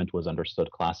experiment was understood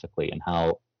classically, and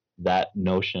how that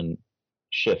notion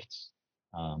shifts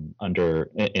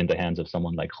in the hands of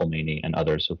someone like Khomeini and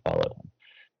others who followed him,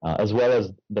 as well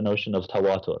as the notion of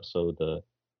tawatur, so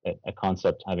a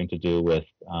concept having to do with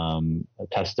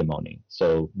testimony.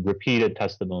 So repeated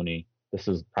testimony. This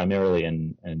is primarily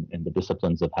in the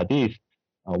disciplines of hadith.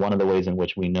 One of the ways in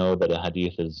which we know that a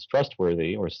hadith is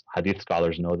trustworthy, or hadith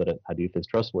scholars know that a hadith is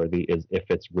trustworthy, is if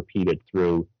it's repeated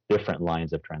through different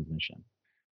lines of transmission.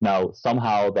 Now,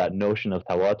 somehow that notion of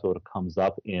tawatur comes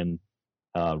up in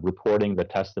reporting the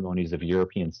testimonies of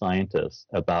European scientists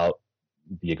about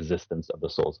the existence of the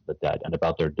souls of the dead and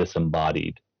about their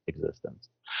disembodied existence.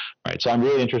 Right. So I'm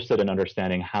really interested in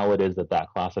understanding how it is that that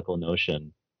classical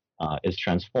notion is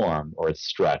transformed, or is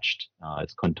stretched,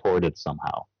 it's contorted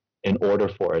somehow, in order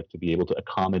for it to be able to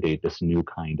accommodate this new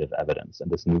kind of evidence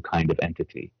and this new kind of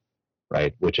entity,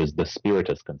 right, which is the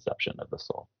spiritist conception of the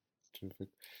soul. Terrific.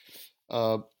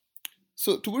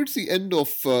 So towards the end of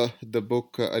the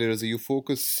book, Alireza, you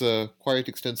focus quite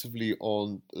extensively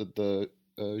on the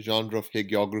genre of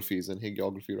hagiographies and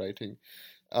hagiography writing.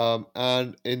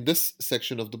 And in this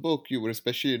section of the book, you were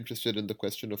especially interested in the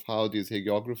question of how these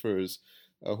hagiographers,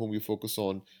 whom you focus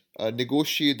on,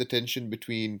 negotiate the tension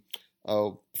between,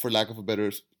 for lack of a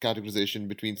better categorization,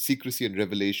 between secrecy and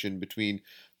revelation, between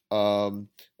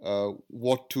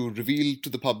what to reveal to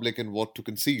the public and what to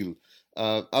conceal.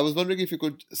 I was wondering if you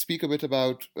could speak a bit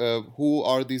about who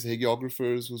are these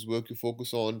hagiographers whose work you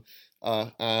focus on,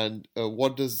 and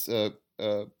what does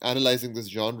analyzing this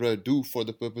genre do for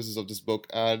the purposes of this book,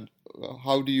 and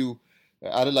how do you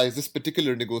analyze this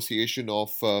particular negotiation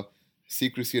of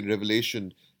secrecy and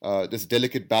revelation, this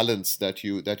delicate balance that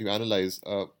you analyze?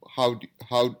 How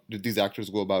did these actors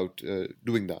go about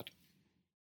doing that?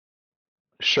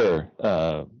 Sure.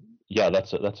 Yeah,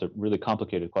 that's a really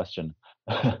complicated question.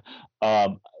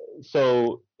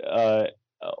 So,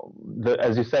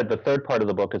 as you said, the third part of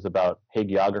the book is about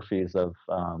hagiographies of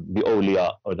the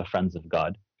awliya, or the friends of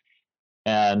God.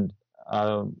 And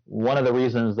one of the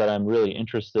reasons that I'm really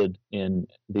interested in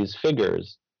these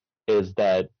figures is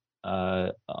that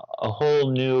a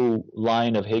whole new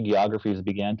line of hagiographies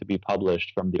began to be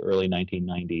published from the early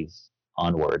 1990s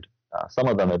onward. Some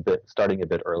of them starting a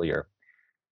bit earlier.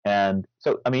 And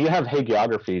so, I mean, you have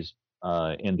hagiographies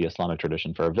in the Islamic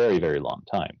tradition for a very, very long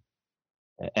time.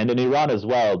 And in Iran as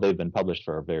well, they've been published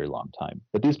for a very long time.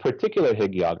 But these particular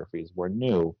hagiographies were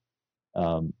new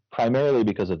primarily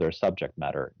because of their subject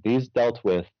matter. These dealt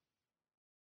with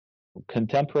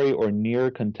contemporary or near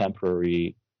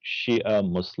contemporary Shia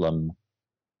Muslim,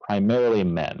 primarily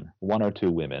men, one or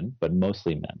two women, but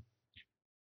mostly men.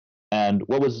 And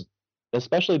what was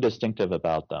especially distinctive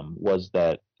about them was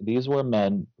that these were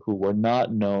men who were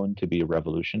not known to be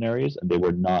revolutionaries, and they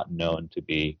were not known to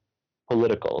be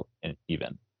political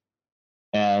even.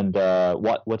 And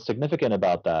what's significant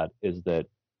about that is that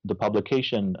the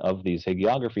publication of these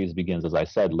hagiographies begins, as I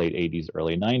said, late 80s,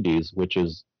 early 90s, which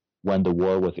is when the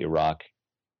war with Iraq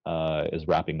is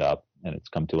wrapping up and it's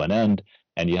come to an end,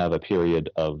 and you have a period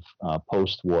of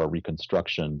post-war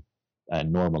reconstruction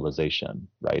and normalization,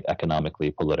 right?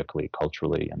 Economically, politically,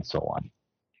 culturally, and so on.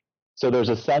 So there's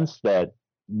a sense that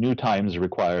new times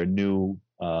require new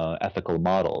ethical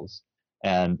models,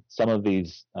 and some of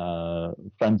these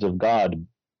friends of God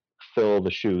fill the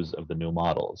shoes of the new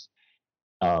models.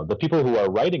 The people who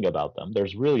are writing about them,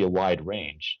 there's really a wide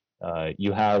range.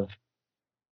 You have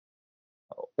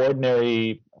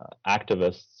ordinary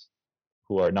activists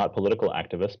who are not political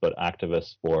activists, but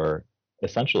activists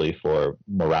essentially for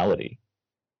morality,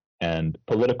 and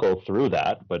political through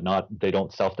that, but they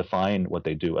don't self-define what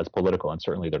they do as political, and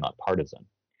certainly they're not partisan.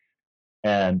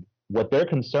 And what they're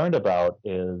concerned about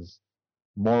is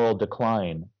moral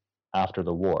decline after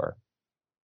the war.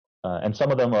 And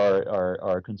some of them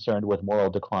are concerned with moral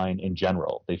decline in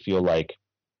general. They feel like,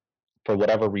 for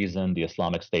whatever reason, the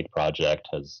Islamic State project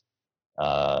has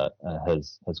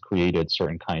has created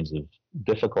certain kinds of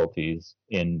difficulties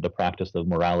in the practice of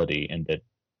morality, and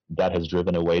that has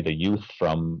driven away the youth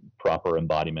from proper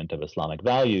embodiment of Islamic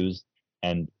values.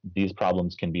 And these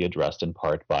problems can be addressed in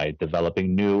part by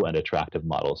developing new and attractive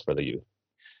models for the youth.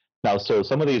 Now, so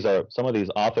some of these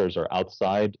authors are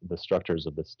outside the structures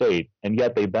of the state, and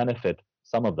yet they benefit.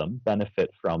 Some of them benefit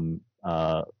from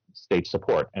state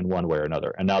support in one way or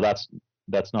another. And now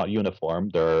that's not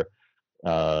uniform. There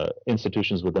are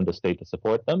institutions within the state that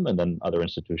support them, and then other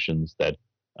institutions that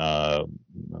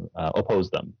oppose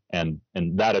them. And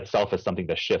that itself is something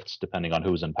that shifts depending on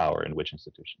who's in power in which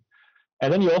institution.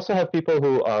 And then you also have people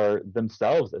who are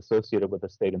themselves associated with the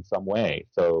state in some way.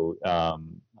 So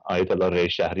Ayatollah Rey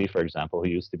Shahri, for example, who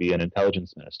used to be an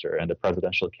intelligence minister and a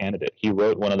presidential candidate, he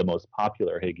wrote one of the most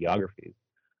popular hagiographies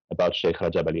about Sheikh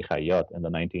Rajab Ali Khayyat in the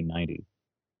 1990s.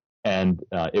 And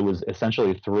it was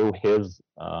essentially through his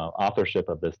authorship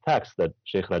of this text that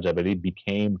Sheikh Rajab Ali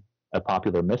became a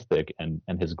popular mystic, and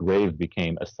his grave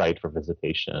became a site for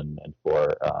visitation and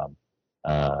for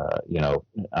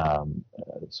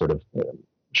sort of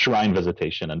shrine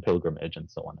visitation and pilgrimage and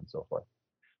so on and so forth.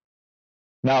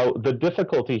 Now, the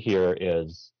difficulty here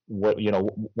is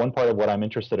one part of what I'm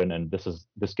interested in, and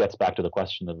this gets back to the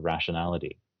question of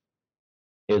rationality,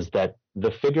 is that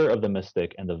the figure of the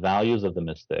mystic and the values of the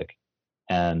mystic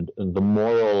and the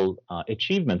moral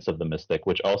achievements of the mystic,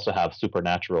 which also have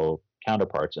supernatural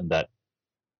counterparts in that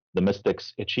the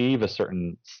mystics achieve a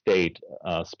certain state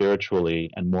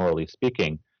spiritually and morally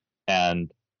speaking,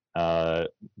 and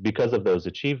because of those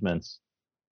achievements,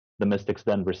 the mystics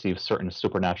then receive certain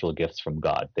supernatural gifts from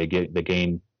God. They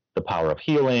gain the power of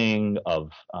healing,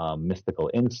 of mystical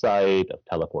insight, of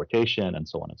teleportation, and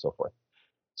so on and so forth.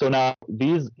 So now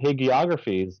these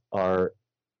hagiographies are,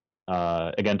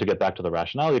 again, to get back to the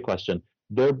rationality question,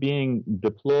 they're being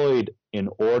deployed in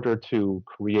order to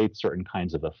create certain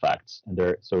kinds of effects. And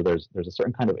there's a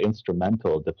certain kind of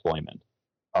instrumental deployment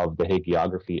of the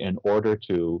hagiography in order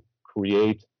to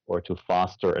create or to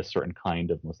foster a certain kind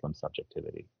of Muslim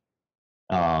subjectivity,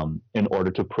 in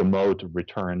order to promote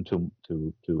return to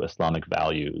Islamic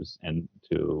values and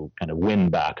to kind of win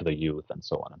back the youth and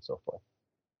so on and so forth.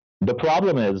 The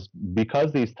problem is,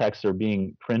 because these texts are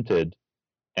being printed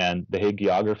and the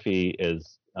hagiography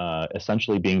is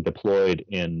essentially being deployed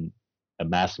in a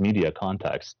mass media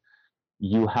context,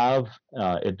 you have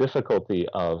a difficulty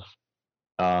of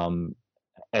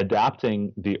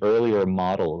adapting the earlier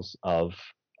models of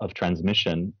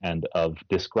transmission and of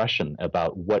discretion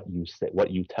about what you say,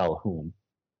 what you tell whom,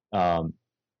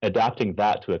 adapting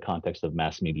that to a context of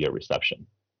mass media reception,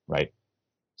 right?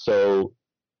 So,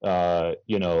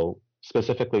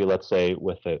 specifically, let's say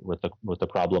with the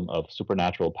problem of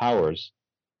supernatural powers,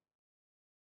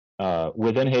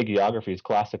 within hagiographies,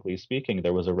 classically speaking,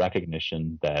 there was a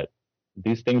recognition that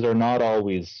these things are not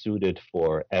always suited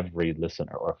for every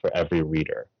listener or for every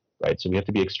reader, right? So we have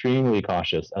to be extremely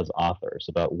cautious as authors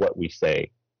about what we say,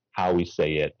 how we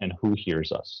say it, and who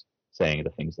hears us saying the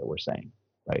things that we're saying,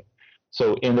 right?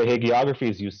 So in the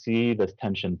hagiographies, you see this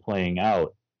tension playing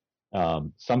out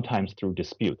sometimes through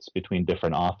disputes between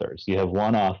different authors. You have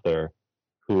one author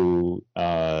who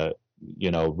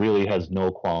really has no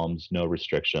qualms, no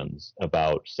restrictions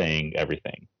about saying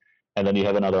everything. And then you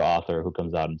have another author who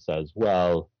comes out and says,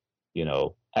 well,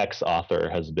 X author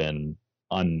has been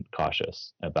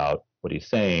uncautious about what he's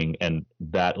saying, and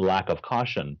that lack of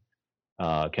caution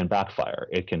can backfire.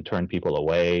 It can turn people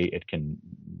away. It can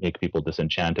make people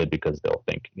disenchanted because they'll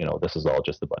think, this is all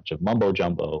just a bunch of mumbo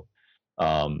jumbo.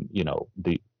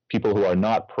 The people who are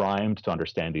not primed to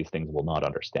understand these things will not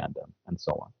understand them, and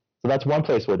so on. So that's one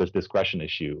place where this discretion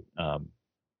issue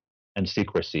and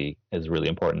secrecy is really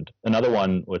important. Another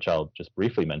one, which I'll just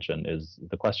briefly mention, is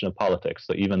the question of politics.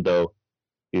 So even though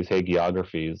these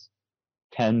hagiographies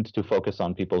tend to focus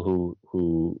on people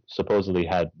who supposedly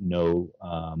had no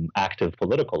active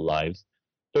political lives,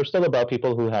 they're still about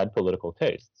people who had political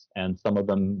tastes, and some of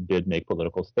them did make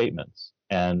political statements.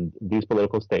 And these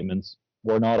political statements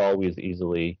were not always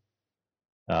easily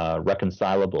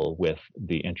reconcilable with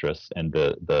the interests and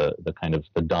the kind of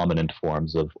the dominant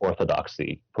forms of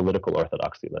orthodoxy, political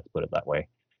orthodoxy, let's put it that way,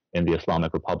 in the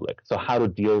Islamic Republic. So how to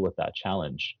deal with that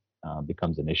challenge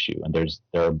becomes an issue. And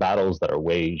there are battles that are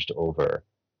waged over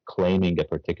claiming a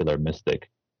particular mystic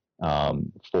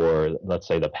for, let's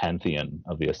say, the pantheon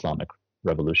of the Islamic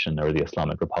Revolution or the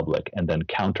Islamic Republic, and then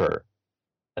counter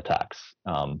attacks,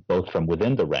 both from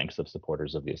within the ranks of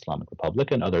supporters of the Islamic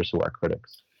Republic and others who are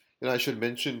critics. And I should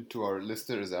mention to our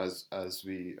listeners as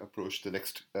we approach the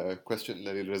next question,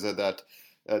 Alireza, that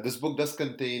this book does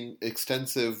contain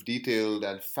extensive, detailed,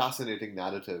 and fascinating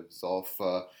narratives of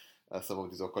some of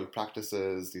these occult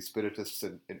practices, the spiritists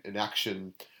in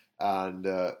action, and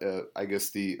I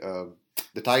guess the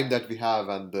time that we have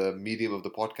and the medium of the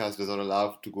podcast does not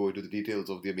allow to go into the details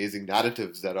of the amazing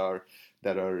narratives that are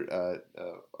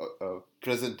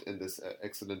present in this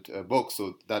excellent book.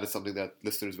 So that is something that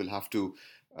listeners will have to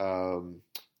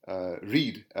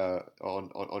read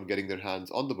on getting their hands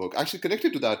on the book. Actually,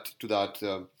 connected to that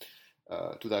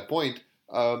point,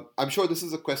 I'm sure this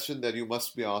is a question that you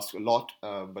must be asked a lot,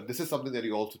 but this is something that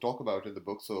you also talk about in the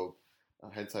book. So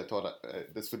hence, I thought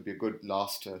this would be a good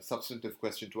last substantive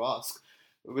question to ask,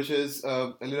 which is,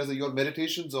 Alireza, your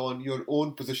meditations on your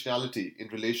own positionality in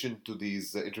relation to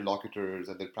these interlocutors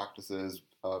and their practices,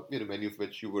 many of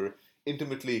which you were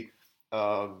intimately,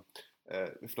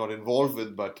 if not involved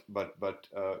with, but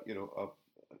a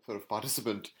sort of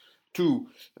participant too.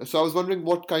 So I was wondering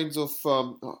what kinds of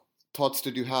thoughts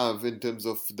did you have in terms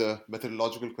of the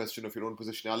methodological question of your own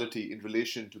positionality in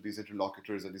relation to these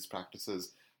interlocutors and these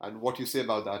practices, and what you say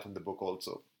about that in the book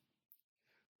also?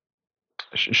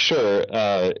 Sure.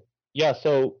 Yeah.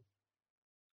 So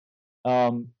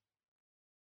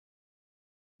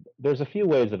there's a few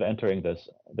ways of entering this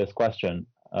question,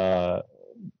 and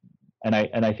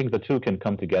I think the two can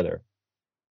come together.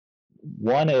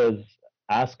 One is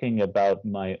asking about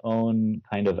my own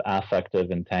kind of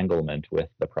affective entanglement with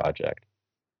the project,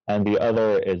 and the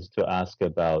other is to ask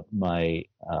about my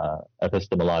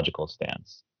epistemological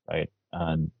stance, right?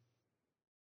 And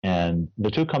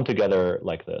the two come together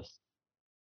like this.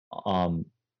 On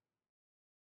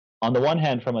the one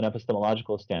hand, from an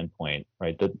epistemological standpoint,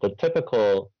 right, the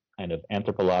typical kind of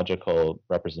anthropological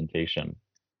representation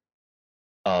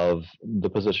of the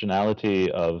positionality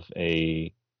of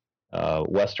a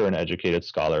Western educated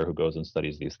scholar who goes and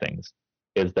studies these things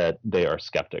is that they are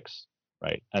skeptics,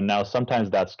 right? And now sometimes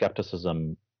that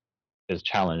skepticism is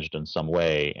challenged in some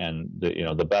way, and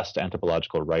the best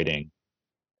anthropological writing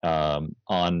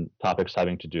on topics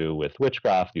having to do with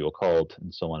witchcraft, the occult,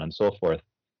 and so on and so forth,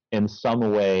 in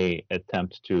some way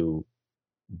attempt to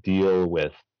deal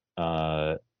with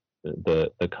the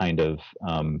kind of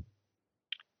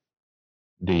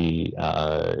the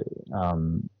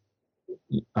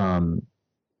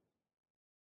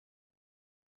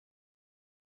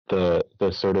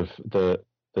sort of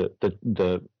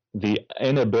the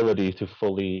inability to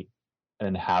fully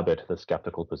inhabit the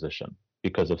skeptical position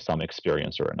because of some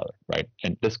experience or another, right?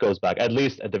 And this goes back, at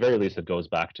the very least, it goes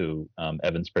back to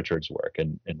Evans Pritchard's work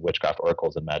in Witchcraft,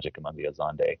 Oracles, and Magic among the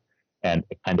Azande, and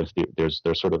it kind of there's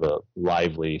sort of a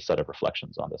lively set of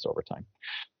reflections on this over time.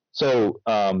 So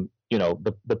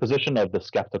the position of the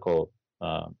skeptical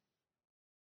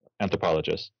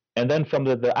anthropologist, and then from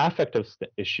the affective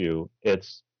issue,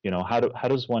 it's how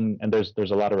does one, and there's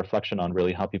a lot of reflection on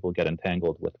really how people get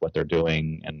entangled with what they're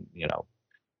doing, and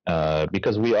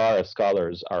because we are as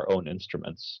scholars our own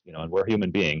instruments, and we're human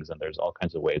beings, and there's all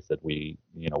kinds of ways that we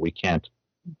can't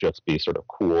just be sort of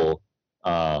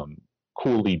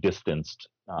coolly distanced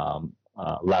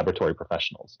laboratory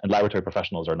professionals, and laboratory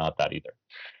professionals are not that either.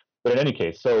 But in any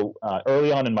case, so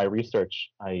early on in my research,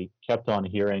 I kept on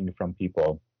hearing from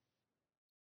people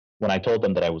when I told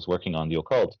them that I was working on the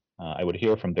occult. I would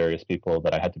hear from various people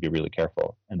that I had to be really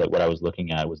careful, and that what I was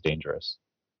looking at was dangerous,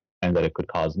 and that it could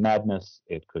cause madness,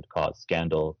 it could cause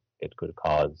scandal, it could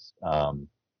cause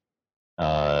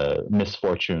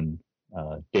misfortune,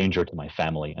 danger to my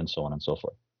family, and so on and so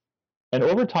forth. And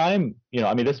over time,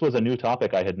 this was a new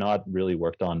topic. I had not really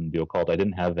worked on the occult. I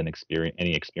didn't have any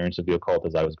experience of the occult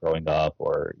as I was growing up,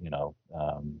 or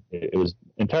it was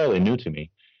entirely new to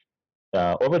me.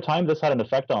 Over time, this had an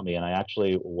effect on me, and I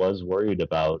actually was worried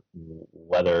about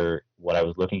whether what I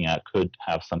was looking at could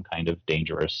have some kind of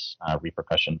dangerous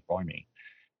repercussion for me.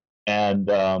 And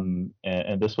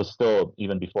this was still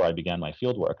even before I began my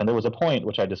fieldwork. And there was a point,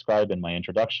 which I describe in my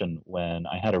introduction, when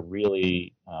I had a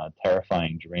really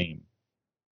terrifying dream.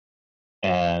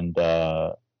 And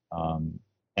I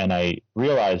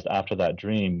realized after that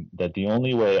dream that the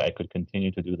only way I could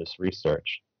continue to do this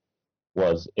research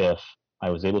was if I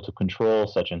was able to control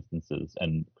such instances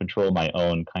and control my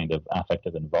own kind of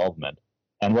affective involvement.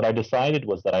 And what I decided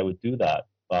was that I would do that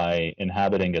by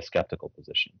inhabiting a skeptical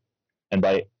position and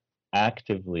by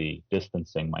actively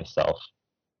distancing myself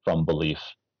from belief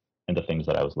in the things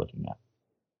that I was looking at.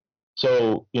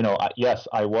 So, yes,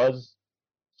 I was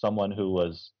someone who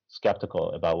was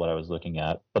skeptical about what I was looking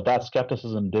at, but that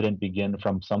skepticism didn't begin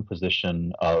from some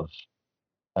position of,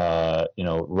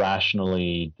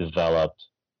 rationally developed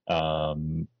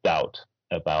doubt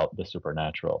about the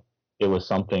supernatural. It was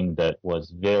something that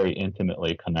was very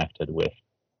intimately connected with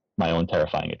my own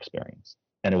terrifying experience.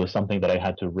 And it was something that I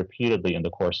had to repeatedly, in the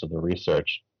course of the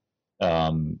research,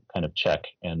 kind of check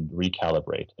and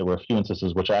recalibrate. There were a few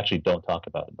instances which I actually don't talk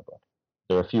about in the book.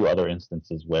 There were a few other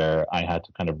instances where I had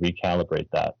to kind of recalibrate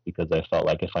that because I felt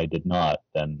like if I did not,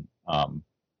 then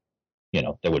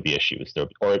there would be issues.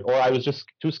 Or I was just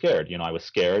too scared. I was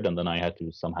scared, and then I had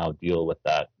to somehow deal with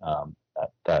that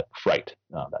fright,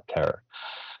 that terror.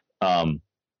 And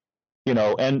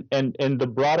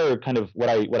the broader kind of what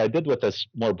I did with this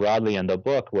more broadly in the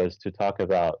book was to talk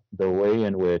about the way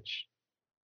in which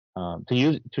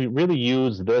to really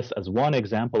use this as one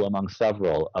example among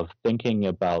several of thinking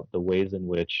about the ways in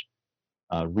which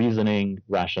reasoning,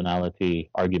 rationality,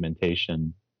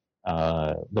 argumentation,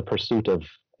 the pursuit of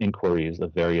inquiries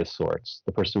of various sorts,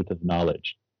 the pursuit of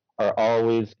knowledge, are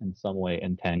always in some way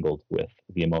entangled with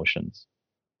the emotions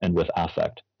and with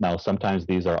affect. Now, sometimes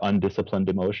these are undisciplined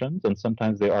emotions, and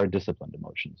sometimes they are disciplined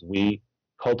emotions. We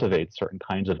cultivate certain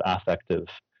kinds of affective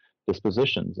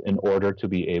dispositions in order to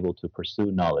be able to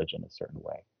pursue knowledge in a certain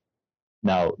way.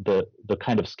 Now, the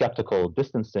kind of skeptical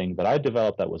distancing that I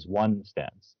developed, that was one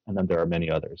stance, and then there are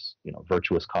many others.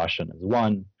 Virtuous caution is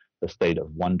one, the state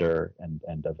of wonder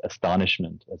and of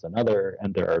astonishment is another,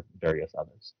 and there are various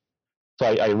others. So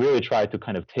I really tried to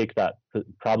kind of take that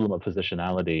problem of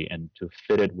positionality and to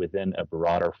fit it within a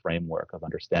broader framework of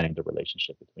understanding the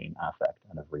relationship between affect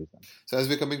and of reason. So as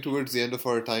we're coming towards the end of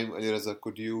our time, Alireza,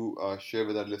 could you share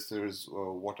with our listeners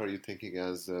what are you thinking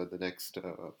as the next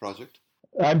project?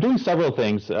 I'm doing several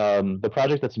things. The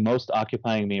project that's most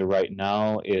occupying me right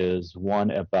now is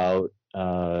one about,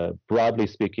 broadly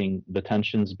speaking, the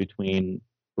tensions between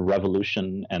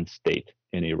revolution and state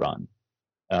in Iran.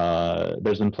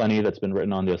 There's been plenty that's been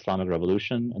written on the Islamic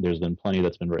Revolution, and there's been plenty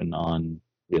that's been written on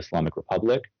the Islamic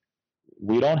Republic.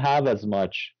 We don't have as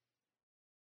much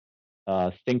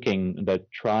thinking that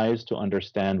tries to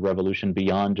understand revolution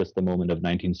beyond just the moment of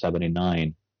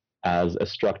 1979 as a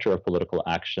structure of political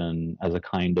action, as a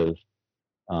kind of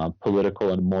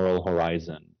political and moral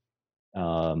horizon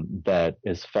that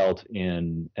is felt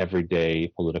in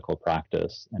everyday political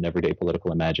practice and everyday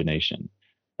political imagination.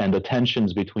 And the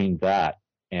tensions between that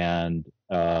and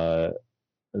the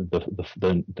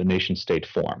nation-state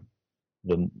form,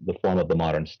 the form of the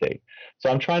modern state. So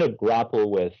I'm trying to grapple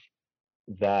with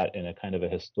that in a kind of a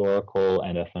historical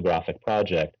and ethnographic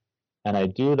project. And I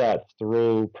do that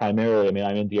through primarily,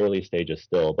 I'm in the early stages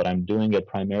still, but I'm doing it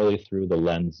primarily through the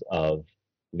lens of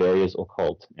various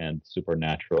occult and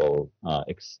supernatural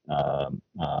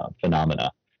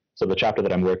phenomena. So the chapter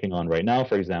that I'm working on right now,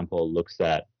 for example, looks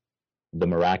at the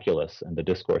miraculous and the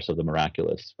discourse of the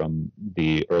miraculous from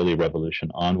the early revolution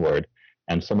onward,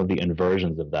 and some of the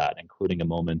inversions of that, including a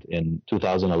moment in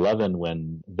 2011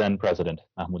 when then President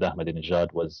Mahmoud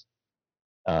Ahmadinejad was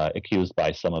accused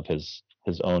by some of his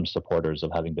own supporters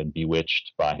of having been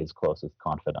bewitched by his closest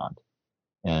confidant.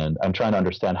 And I'm trying to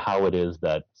understand how it is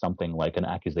that something like an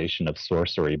accusation of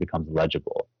sorcery becomes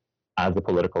legible as a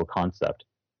political concept,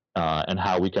 and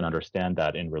how we can understand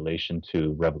that in relation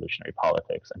to revolutionary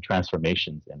politics and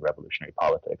transformations in revolutionary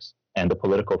politics and the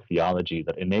political theology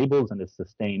that enables and is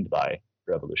sustained by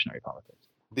revolutionary politics.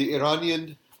 The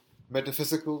Iranian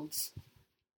Metaphysicals,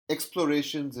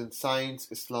 Explorations in Science,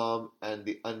 Islam, and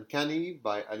the Uncanny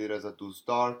by Alireza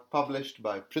Doostdar, published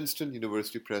by Princeton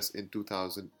University Press in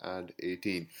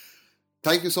 2018.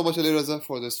 Thank you so much, Alireza,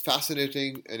 for this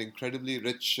fascinating and incredibly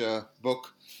rich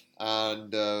book.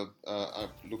 And I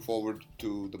look forward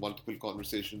to the multiple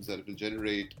conversations that it will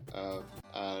generate.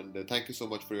 And thank you so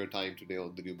much for your time today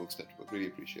on the New Books Network. Really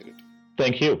appreciate it.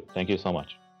 Thank you. Thank you so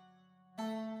much.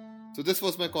 So this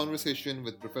was my conversation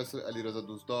with Professor Alireza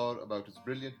Doostdar about his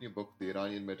brilliant new book, The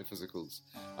Iranian Metaphysicals.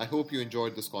 I hope you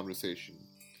enjoyed this conversation.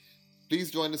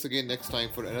 Please join us again next time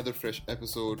for another fresh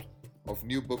episode of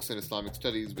New Books in Islamic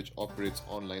Studies, which operates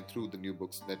online through the New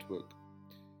Books Network.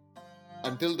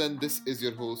 Until then, this is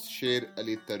your host, Sher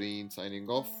Ali Tareen, signing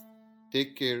off.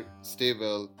 Take care, stay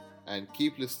well, and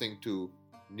keep listening to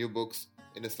New Books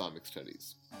in Islamic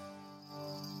Studies.